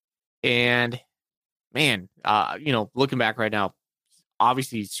 And man, looking back right now,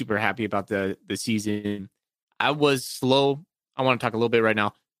 obviously super happy about the season. I was slow. I want to talk a little bit right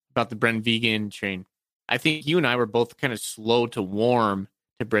now about the Brent Vigen train. I think you and I were both kind of slow to warm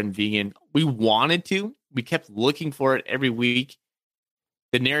to Brent Vigen. We wanted to. We kept looking for it every week.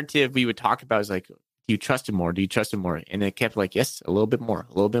 The narrative we would talk about is like, do you trust him more? Do you trust him more? And it kept like, yes, a little bit more,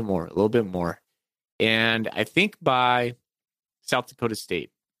 a little bit more, a little bit more. And I think by South Dakota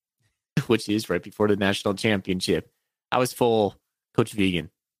State, which is right before the national championship, I was full Coach Vigen.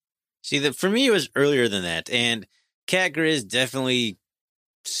 See, for me, it was earlier than that. And Cat Grizz definitely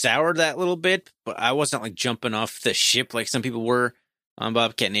soured that little bit, but I wasn't like jumping off the ship like some people were on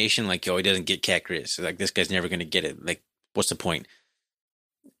Bobcat Nation. Like, he doesn't get Cat Grizz. So, like, this guy's never going to get it. Like, what's the point?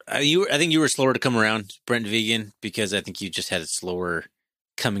 I think you were slower to come around, Brent Vigen, because I think you just had a slower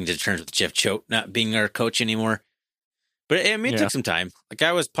coming to terms with Jeff Choate not being our coach anymore. But I mean, it took some time. Like,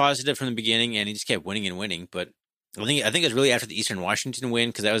 I was positive from the beginning, and he just kept winning and winning. But I think it was really after the Eastern Washington win,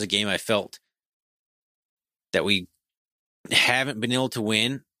 because that was a game I felt that we haven't been able to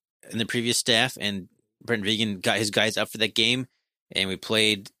win in the previous staff, and Brent Vigen got his guys up for that game, and we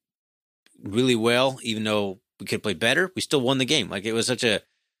played really well. Even though we could play better, we still won the game. Like, it was such a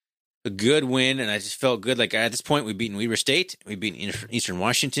good win, and I just felt good. Like, at this point, we've beaten Weber State, we've beaten Eastern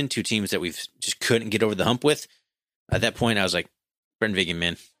Washington, two teams that we've just couldn't get over the hump with. At that point, I was like, Brent Vigen,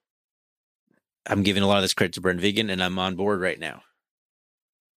 man, I'm giving a lot of this credit to Brent Vigen, and I'm on board right now.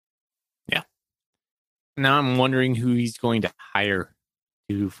 Yeah. Now I'm wondering who he's going to hire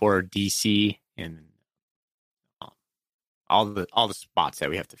for DC and all the spots that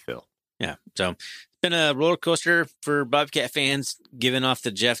we have to fill. Yeah. So it's been a roller coaster for Bobcat fans, giving off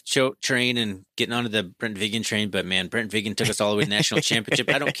the Jeff Choate train and getting onto the Brent Vigen train. But man, Brent Vigen took us all the way to the national championship.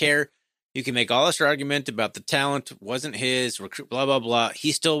 I don't care. You can make all this argument about the talent wasn't his, recruit, blah, blah, blah.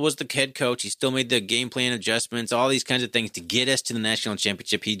 He still was the head coach. He still made the game plan adjustments, all these kinds of things to get us to the national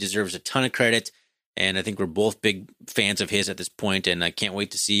championship. He deserves a ton of credit. And I think we're both big fans of his at this point, and I can't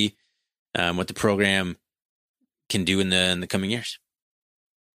wait to see what the program can do in the coming years.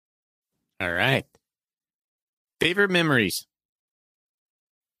 All right. Favorite memories.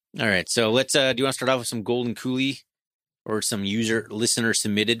 All right. So let's, do you want to start off with some Golden Coulee or some listener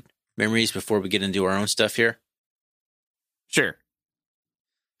submitted memories before we get into our own stuff here? Sure.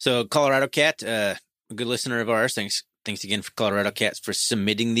 So Colorado Cat, a good listener of ours. Thanks again for Colorado Cats for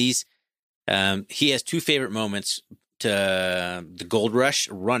submitting these. He has two favorite moments to the Gold Rush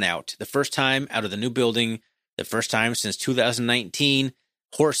run out. The first time out of the new building, the first time since 2019.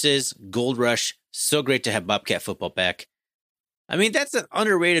 Horses, Gold Rush. So great to have Bobcat football back. I mean, that's an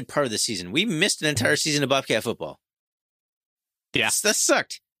underrated part of the season. We missed an entire season of Bobcat football. Yeah. That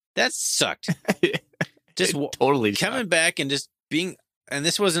sucked. That sucked. Just totally coming back and just being, and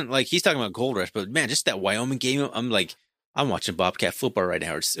this wasn't like he's talking about Gold Rush, but man, just that Wyoming game. I'm watching Bobcat football right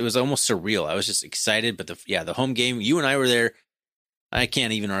now. It was almost surreal. I was just excited, but the home game, you and I were there. I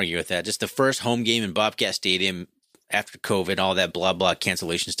can't even argue with that. Just the first home game in Bobcat Stadium after COVID, all that blah blah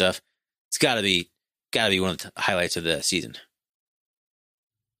cancellation stuff. It's gotta be one of the highlights of the season.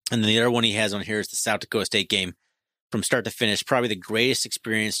 And then the other one he has on here is the South Dakota State game from start to finish. Probably the greatest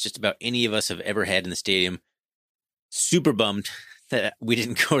experience just about any of us have ever had in the stadium. Super bummed that we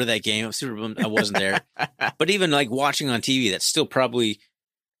didn't go to that game. I'm super bummed I wasn't there. But even like watching on TV, that's still probably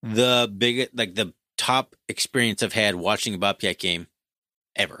the top experience I've had watching a Bobcat game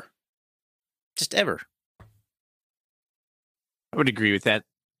ever. Just ever. I would agree with that.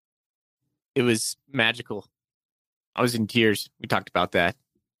 It was magical. I was in tears. We talked about that.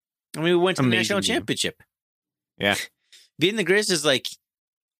 I mean, we went to the national championship. Yeah. Beating the Grizz is like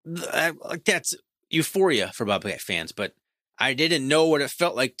that's euphoria for Bobcat fans, but I didn't know what it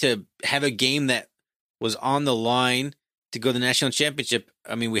felt like to have a game that was on the line to go to the national championship.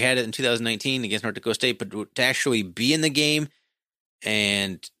 I mean, we had it in 2019 against North Dakota State, but to actually be in the game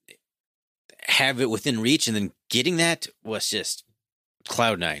and have it within reach and then getting that was just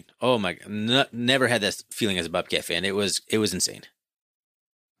cloud nine. Oh my God. Never had that feeling as a Bobcat fan. It was insane.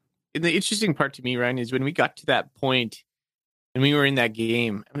 And the interesting part to me, Ryan, is when we got to that point and we were in that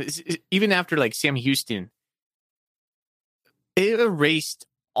game, even after like Sam Houston, it erased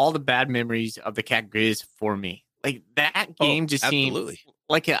all the bad memories of the Cat Grizz for me. Like that game just seemed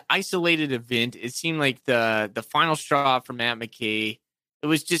like an isolated event. It seemed like the final straw for Matt McKay. It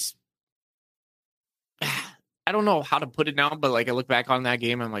was just, I don't know how to put it now, but like I look back on that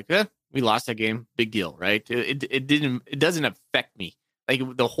game, I'm like, we lost that game. Big deal, right? It doesn't affect me.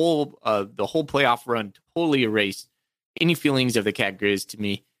 Like the whole playoff run totally erased any feelings of the Cat Grizz to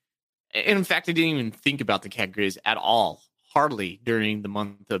me. And in fact, I didn't even think about the Cat Grizz at all, hardly during the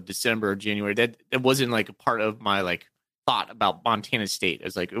month of December or January. That wasn't like a part of my like thought about Montana State.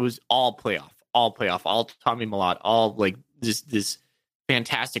 It was all playoff, all Tommy Mellott, all like this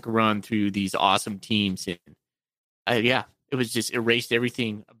fantastic run through these awesome teams. And it was just erased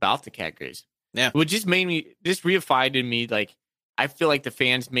everything about the Cat Grizz. Yeah, it just made me reified in me like. I feel like the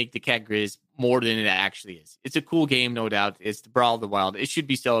fans make the Cat Grizz more than it actually is. It's a cool game, no doubt. It's the Brawl of the Wild. It should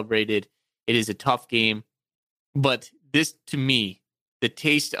be celebrated. It is a tough game. But this, to me, the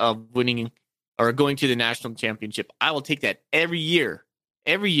taste of winning or going to the national championship, I will take that every year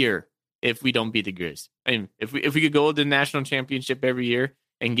if we don't beat the Grizz. I mean, if we could go to the national championship every year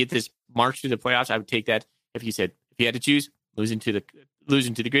and get this march to the playoffs, I would take that. If you had to choose, losing to the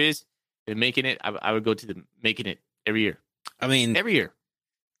Grizz and making it, I would go to making it every year. I mean, every year.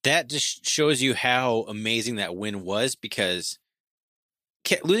 That just shows you how amazing that win was because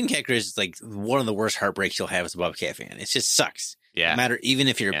losing Cat Grizz is like one of the worst heartbreaks you'll have as a Bobcat fan. It just sucks. Yeah. No matter, even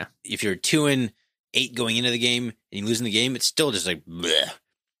if you're 2-8 going into the game and you losing the game, it's still just like bleh.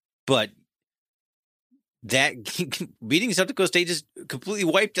 But that beating South Dakota State just completely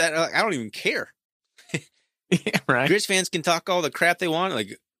wiped that. I don't even care. Yeah, right. Grizz fans can talk all the crap they want.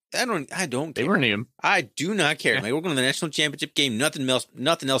 Like, I don't care. They weren't even. I do not care. Like, we're going to the national championship game. Nothing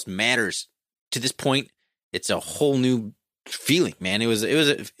else matters to this point. It's a whole new feeling, man. It was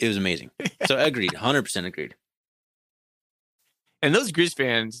amazing. So agreed. 100% agreed. And those Grizz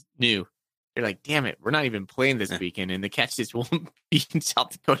fans knew. They're like, damn it, we're not even playing this weekend. And the Cats just won't beat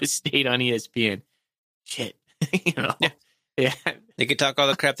South Dakota State on ESPN. Shit. Yeah. They could talk all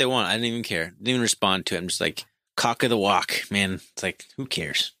the crap they want. I didn't even care. Didn't even respond to it. I'm just like, cock of the walk, man. It's like, who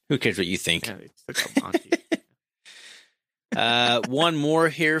cares? Who cares what you think? One more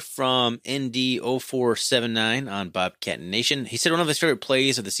here from ND0479 on Bobcat Nation. He said one of his favorite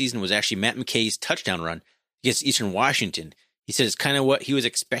plays of the season was actually Matt McKay's touchdown run against Eastern Washington. He said it's kind of what he was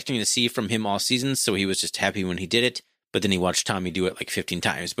expecting to see from him all season, so he was just happy when he did it, but then he watched Tommy do it like 15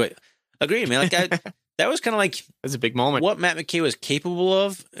 times. But agreed, man. Like that was kind of like that's a big moment. What Matt McKay was capable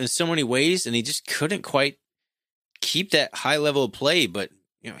of in so many ways, and he just couldn't quite keep that high level of play. But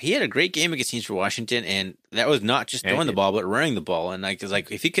he had a great game against Eastern Washington, and that was not just throwing the ball, but running the ball. And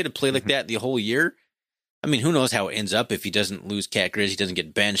if he could have played like that the whole year, I mean, who knows how it ends up if he doesn't lose Cat Grizz, he doesn't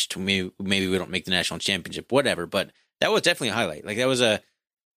get benched. Maybe we don't make the national championship, whatever. But that was definitely a highlight. Like that was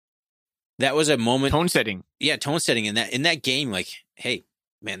a moment. Tone setting. Yeah, tone setting in that game. Like, hey,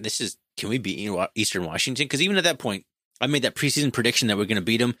 man, can we beat Eastern Washington? Because even at that point, I made that preseason prediction that we're going to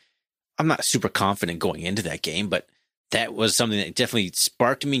beat them. I'm not super confident going into that game, but that was something that definitely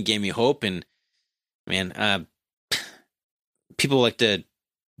sparked me and gave me hope. And man, people like to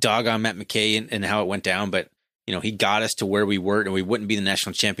dog on Matt McKay and how it went down, but he got us to where we were, and we wouldn't be the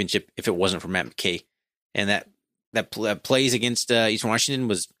national championship if it wasn't for Matt McKay. And that plays against Eastern Washington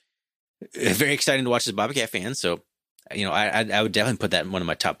was very exciting to watch as a Bobcat fan. So, I would definitely put that in one of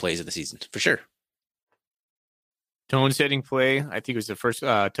my top plays of the season for sure. Tone setting play. I think it was the first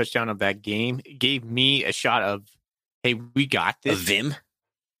touchdown of that game. It gave me a shot of, hey, we got this. A Vim.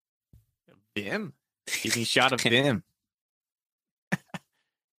 Give me a shot of Vim.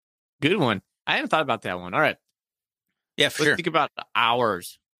 Good one. I hadn't thought about that one. All right. Yeah, for Let's sure. think about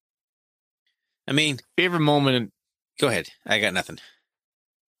ours. I mean, favorite moment. Go ahead. I got nothing.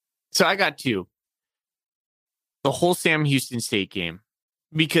 So I got two. The whole Sam Houston State game.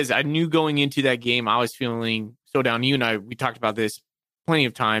 Because I knew going into that game, I was feeling so down. You and I, we talked about this plenty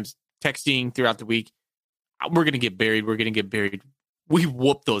of times, texting throughout the week. We're going to get buried. We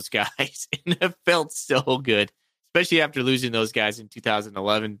whooped those guys, and it felt so good, especially after losing those guys in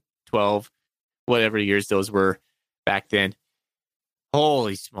 2011, 12, whatever years those were back then.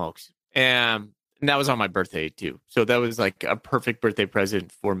 Holy smokes. And that was on my birthday, too. So that was like a perfect birthday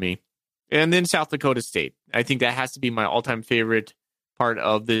present for me. And then South Dakota State. I think that has to be my all-time favorite part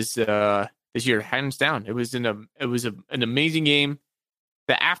of this year, hands down. It was an amazing game.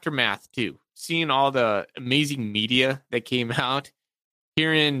 The aftermath too, seeing all the amazing media that came out,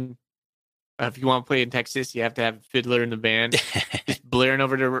 hearing if you want to play in Texas, you have to have a fiddler in the band, just blaring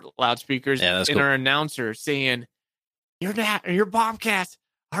over the loudspeakers, and cool. Our announcer saying, "Your Bobcats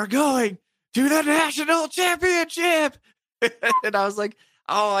are going to the national championship," and I was like,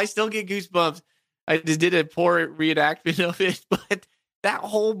 "Oh, I still get goosebumps." I just did a poor reenactment of it, but that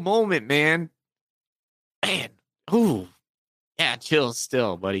whole moment, man, ooh, yeah, chills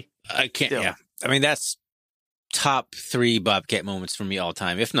still, buddy. I can't. Still. Yeah, I mean that's top 3 Bobcat moments for me all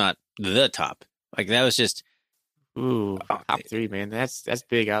time, if not the top. Like that was just top 3, man. That's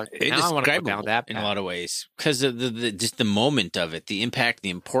big. Now I want to go down that in a lot of ways because of the just the moment of it, the impact,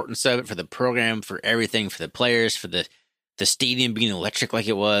 the importance of it for the program, for everything, for the players, for the stadium being electric like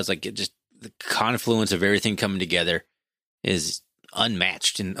it was, like it just the confluence of everything coming together is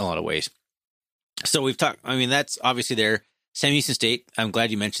unmatched in a lot of ways. So we've talked, I mean, that's obviously there. Sam Houston State, I'm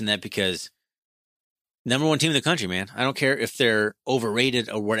glad you mentioned that because number 1 team in the country, man. I don't care if they're overrated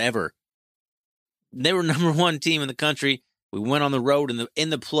or whatever. They were number 1 team in the country. We went on the road in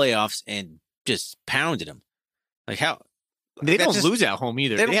the playoffs and just pounded them. Like how they don't lose at home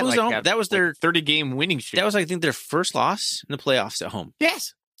either. They don't lose at home. That was their 30-game winning streak. That was, I think, their first loss in the playoffs at home.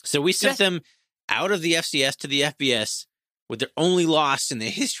 Yes. So we sent them out of the FCS to the FBS with their only loss in the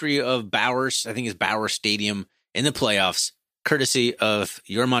history of Bowers. I think it's Bowers Stadium in the playoffs, courtesy of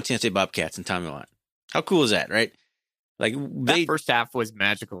your Montana State Bobcats and Tommy Lott. How cool is that, right? Like that first half was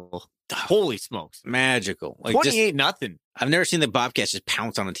magical. Holy smokes, magical! Like 28-0. I've never seen the Bobcats just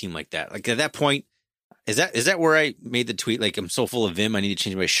pounce on a team like that. Like at that point, is that where I made the tweet? Like I'm so full of vim, I need to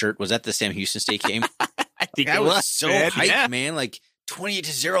change my shirt. Was that the Sam Houston State game? I think I was so hyped, yeah. man. Like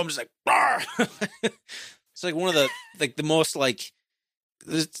 28-0. I'm just like, it's like one of the most like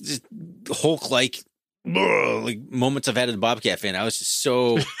just Hulk like moments I've had as a Bobcat fan. I was just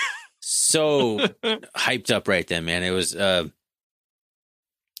so hyped up right then, man. It was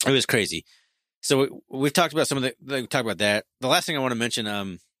crazy. So we've talked about we talked about that. The last thing I want to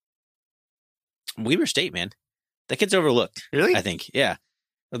mention, Weber State, man, that kid's overlooked. Really? I think, yeah.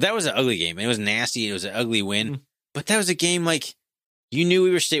 That was an ugly game. It was nasty. It was an ugly win, but that was a game like you knew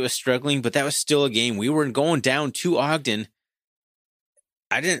Weber State was struggling, but that was still a game. We were going down to Ogden.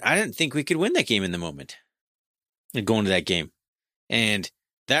 I didn't think we could win that game in the moment. Going to that game, and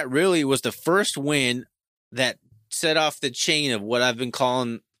that really was the first win that set off the chain of what I've been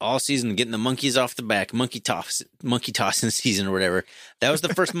calling all season, getting the monkeys off the back, monkey tossing season or whatever. That was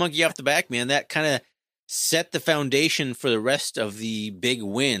the first monkey off the back, man. That kind of set the foundation for the rest of the big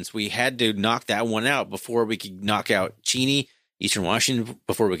wins. We had to knock that one out before we could knock out Cheney, Eastern Washington,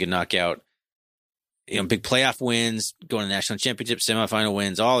 before we could knock out, big playoff wins, going to national championship, semifinal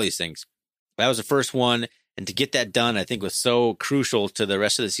wins, all these things. That was the first one. And to get that done, I think was so crucial to the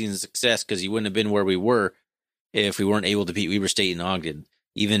rest of the season's success because you wouldn't have been where we were if we weren't able to beat Weber State in Ogden,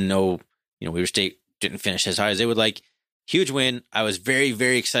 even though, Weber State didn't finish as high as they would like. Huge win. I was very,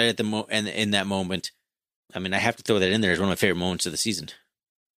 very excited in that moment. I mean, I have to throw that in there as one of my favorite moments of the season.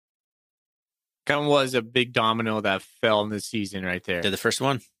 Kind of was a big domino that fell in the season right there. They're the first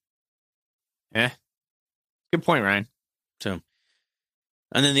one. Yeah. Good point, Ryan. So,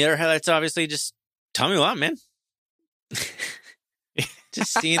 and then the other highlights, obviously, just Tommy Lott, man.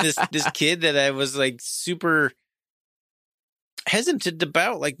 Just seeing this kid that I was like super hesitant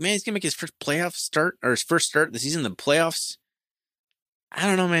about, like, man, he's gonna make his first playoff start or his first start of the season in the playoffs. I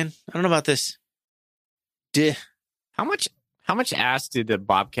don't know, man. I don't know about this. How much ass did the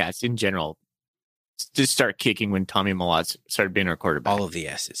Bobcats in general just start kicking when Tommy Mellott started being our quarterback? All of the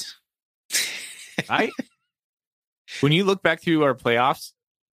asses. Right? When you look back through our playoffs,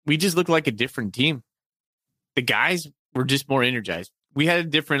 we just look like a different team. The guys were just more energized. We had a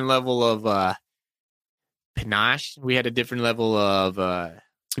different level of panache. We had a different level of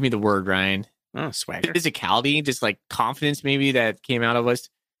give me the word, Ryan. Oh, swagger. Physicality, just like confidence maybe that came out of us.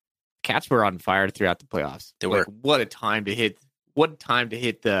 Cats were on fire throughout the playoffs. They were. What a time to hit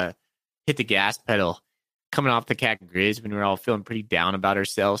the gas pedal coming off the Cat Grizz when we were all feeling pretty down about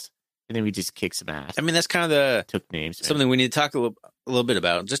ourselves. And then we just kicked some ass. I mean, that's kind of took names. Something we need to talk a little bit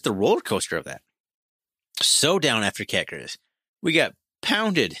about. Just the roller coaster of that. So down after Cat Grizz. We got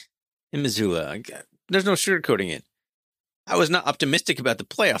pounded in Missoula. There's no sugarcoating it. I was not optimistic about the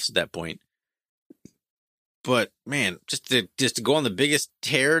playoffs at that point. But, man, just to go on the biggest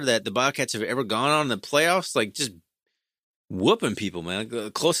tear that the Bobcats have ever gone on in the playoffs, like, just whooping people, man.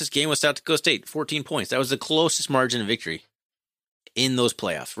 The closest game was South Dakota State, 14 points. That was the closest margin of victory in those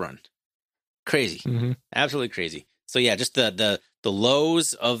playoffs run. Crazy. Mm-hmm. Absolutely crazy. So, yeah, just the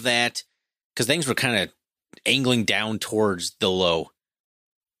lows of that, because things were kind of angling down towards the low.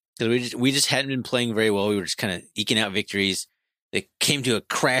 Because we just hadn't been playing very well. We were just kind of eking out victories. They came to a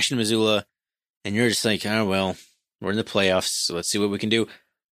crash in Missoula. And you're just like, oh, well, we're in the playoffs, so let's see what we can do.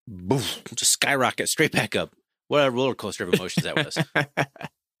 Boom, just skyrocket straight back up. What a roller coaster of emotions that was.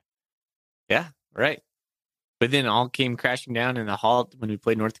 Yeah, right. But then all came crashing down in the halt when we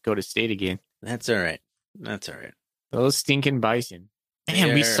played North Dakota State again. That's all right. That's all right. Those stinking Bison.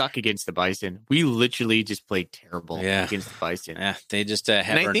 Man, we suck against the Bison. We literally just played terrible against the Bison. Yeah, they just have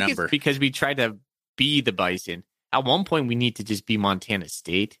and our I think number. It's because we tried to be the Bison. At one point, we need to just be Montana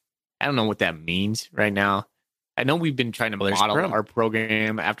State. I don't know what that means right now. I know we've been trying to model our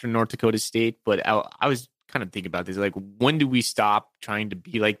program after North Dakota State, but I was kind of thinking about this. Like, when do we stop trying to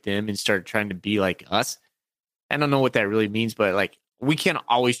be like them and start trying to be like us? I don't know what that really means, but like, we can't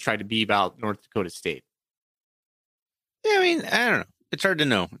always try to be about North Dakota State. Yeah, I mean, I don't know. It's hard to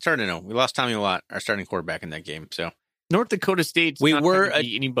know. We lost Tommy Mellott, our starting quarterback in that game. So North Dakota State's not trying to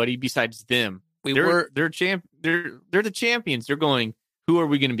be anybody besides them. They're the champions. They're going, who are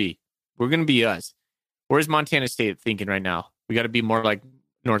we going to be? We're going to be us. Where's Montana State thinking right now? We got to be more like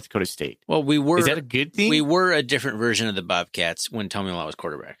North Dakota State. Well, is that a good thing? We were a different version of the Bobcats when Tommy Mellott was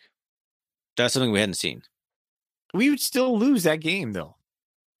quarterback. That's something we hadn't seen. We would still lose that game, though.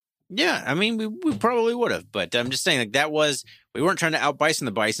 Yeah, I mean, we probably would have. But I'm just saying, like, we weren't trying to out-Bison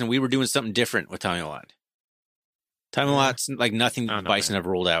the Bison. We were doing something different with Tommy Mellott. Tommy Mellott's like nothing the Bison have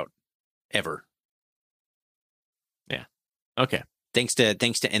rolled out, ever. Yeah. Okay. Thanks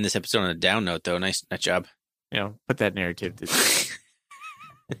to end this episode on a down note, though. Nice job. Put that narrative.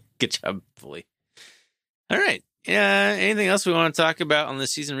 Good job, Fully. All right. Anything else we want to talk about on the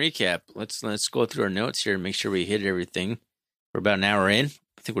season recap? Let's go through our notes here and make sure we hit everything. We're about an hour in.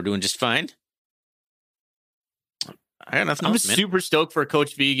 I think we're doing just fine. I got nothing else, man. I'm super stoked for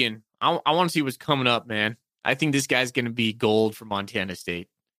Coach Vigen. I want to see what's coming up, man. I think this guy's going to be gold for Montana State.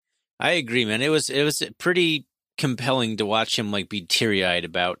 I agree, man. It was pretty compelling to watch him like be teary-eyed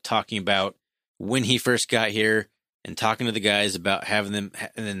about talking about when he first got here and talking to the guys about having them,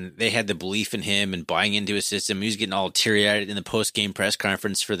 and then they had the belief in him and buying into his system. He was getting all teary-eyed in the post-game press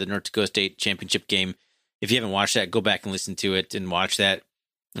conference for the North Dakota State championship game. If you haven't watched that, go back and listen to it and watch that.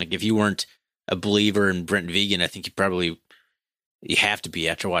 Like, if you weren't a believer in Brent Vigen, I think you have to be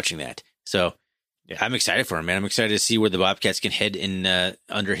after watching that. So yeah, I'm excited for him, man. I'm excited to see where the Bobcats can head in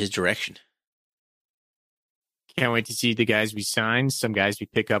under his direction. Can't wait to see the guys we sign, some guys we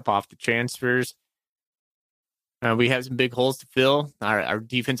pick up off the transfers. We have some big holes to fill. Our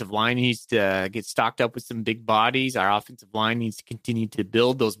defensive line needs to get stocked up with some big bodies. Our offensive line needs to continue to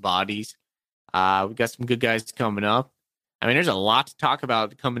build those bodies. We got some good guys coming up. I mean, there's a lot to talk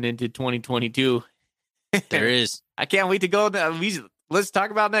about coming into 2022. There is. I can't wait to go. Let's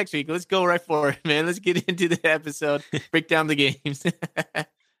talk about next week. Let's go right for it, man. Let's get into the episode. Break down the games.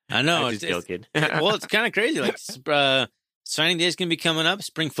 I know. I'm just joking. Well, it's kind of crazy. Like, signing day is going to be coming up.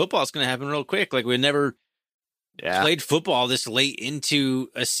 Spring football is going to happen real quick. Like, we never played football this late into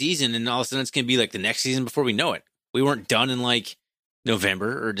a season, and all of a sudden it's going to be like the next season before we know it. We weren't done in like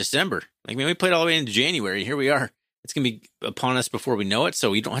November or December. Like, man, we played all the way into January. Here we are. It's going to be upon us before we know it,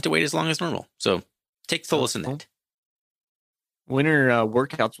 so we don't have to wait as long as normal. So take solace in that. winter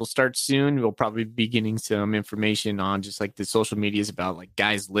workouts will start soon. We'll probably be getting some information on just like the social medias about like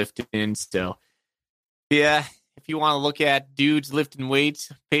guys lifting. So, yeah, if you want to look at dudes lifting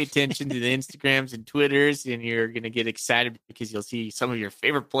weights, pay attention to the Instagrams and Twitters, and you're going to get excited because you'll see some of your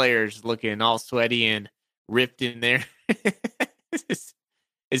favorite players looking all sweaty and ripped in there.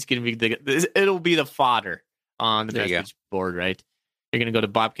 It's going to be it'll be the fodder on the message board, right? You're going to go to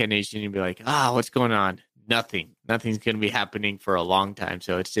Bobcat Nation and be like, what's going on? Nothing's going to be happening for a long time.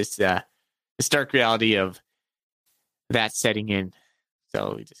 So it's just the stark reality of that setting in.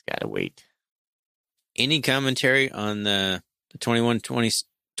 So we just got to wait. Any commentary on the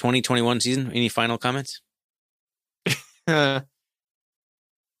 2021 season? Any final comments? Yeah,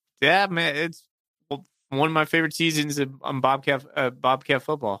 man, it's one of my favorite seasons on Bobcat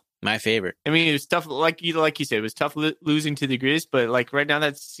football. My favorite. I mean, it was tough, like you said, it was tough losing to the Grizz, but like right now,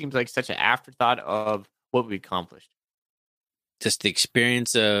 that seems like such an afterthought of what we accomplished. Just the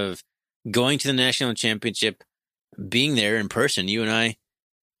experience of going to the national championship, being there in person, you and I,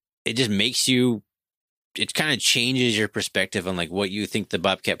 it just makes you, it kind of changes your perspective on like what you think the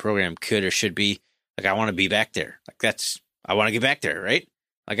Bobcat program could or should be. Like, I want to be back there. Like I want to get back there, right?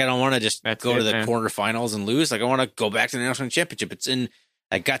 Like, I don't want to just go to the quarterfinals and lose. Like, I want to go back to the national championship.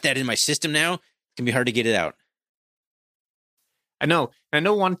 I got that in my system now. It can be hard to get it out. I know. I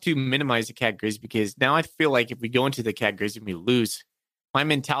don't want to minimize the Cat Grizz because now I feel like if we go into the Cat Grizz and we lose, my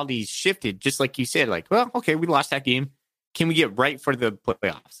mentality shifted. Just like you said, like, well, okay, we lost that game. Can we get right for the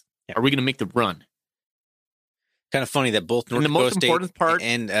playoffs? Yeah. Are we going to make the run? Kind of funny that both North Dakota State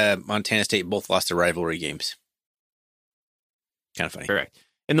and Montana State both lost their rivalry games. Kind of funny. Correct.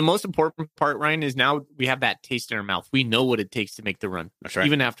 And the most important part, Ryan, is now we have that taste in our mouth. We know what it takes to make the run. That's right.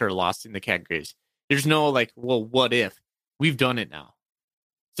 Even after a loss in the Cat Grizz. There's no like, well, what if? We've done it now.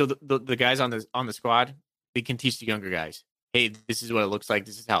 So the guys on the squad, they can teach the younger guys, hey, this is what it looks like.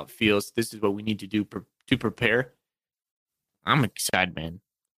 This is how it feels. This is what we need to do to prepare. I'm excited, man.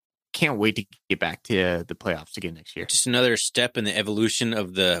 Can't wait to get back to the playoffs again next year. Just another step in the evolution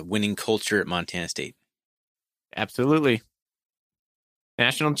of the winning culture at Montana State. Absolutely.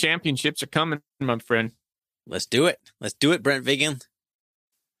 National championships are coming, my friend. Let's do it. Let's do it, Brent Vigen.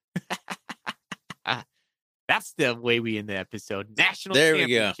 That's the way we end the episode. National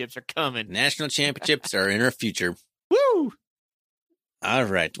championships are coming. National championships are in our future. Woo! All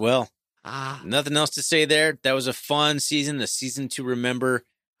right. Well, nothing else to say there. That was a fun season, a season to remember.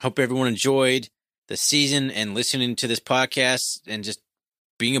 Hope everyone enjoyed the season and listening to this podcast and just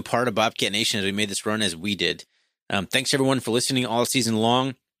being a part of Bobcat Nation as we made this run as we did. Thanks, everyone, for listening all season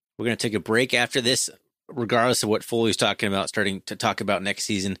long. We're going to take a break after this, regardless of what Foley's talking about, starting to talk about next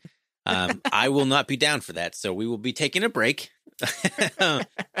season. I will not be down for that, so we will be taking a break.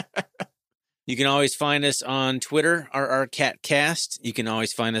 You can always find us on Twitter, RRCatCast. You can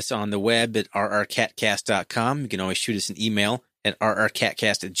always find us on the web at rrcatcast.com. You can always shoot us an email at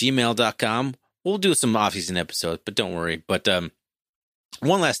rrcatcast@gmail.com. We'll do some off-season episodes, but don't worry. But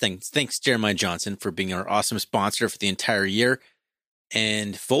one last thing. Thanks, Jeremiah Johnson, for being our awesome sponsor for the entire year.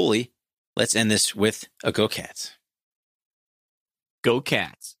 And Foley, let's end this with a Go Cats. Go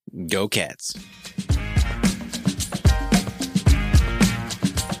Cats. Go Cats.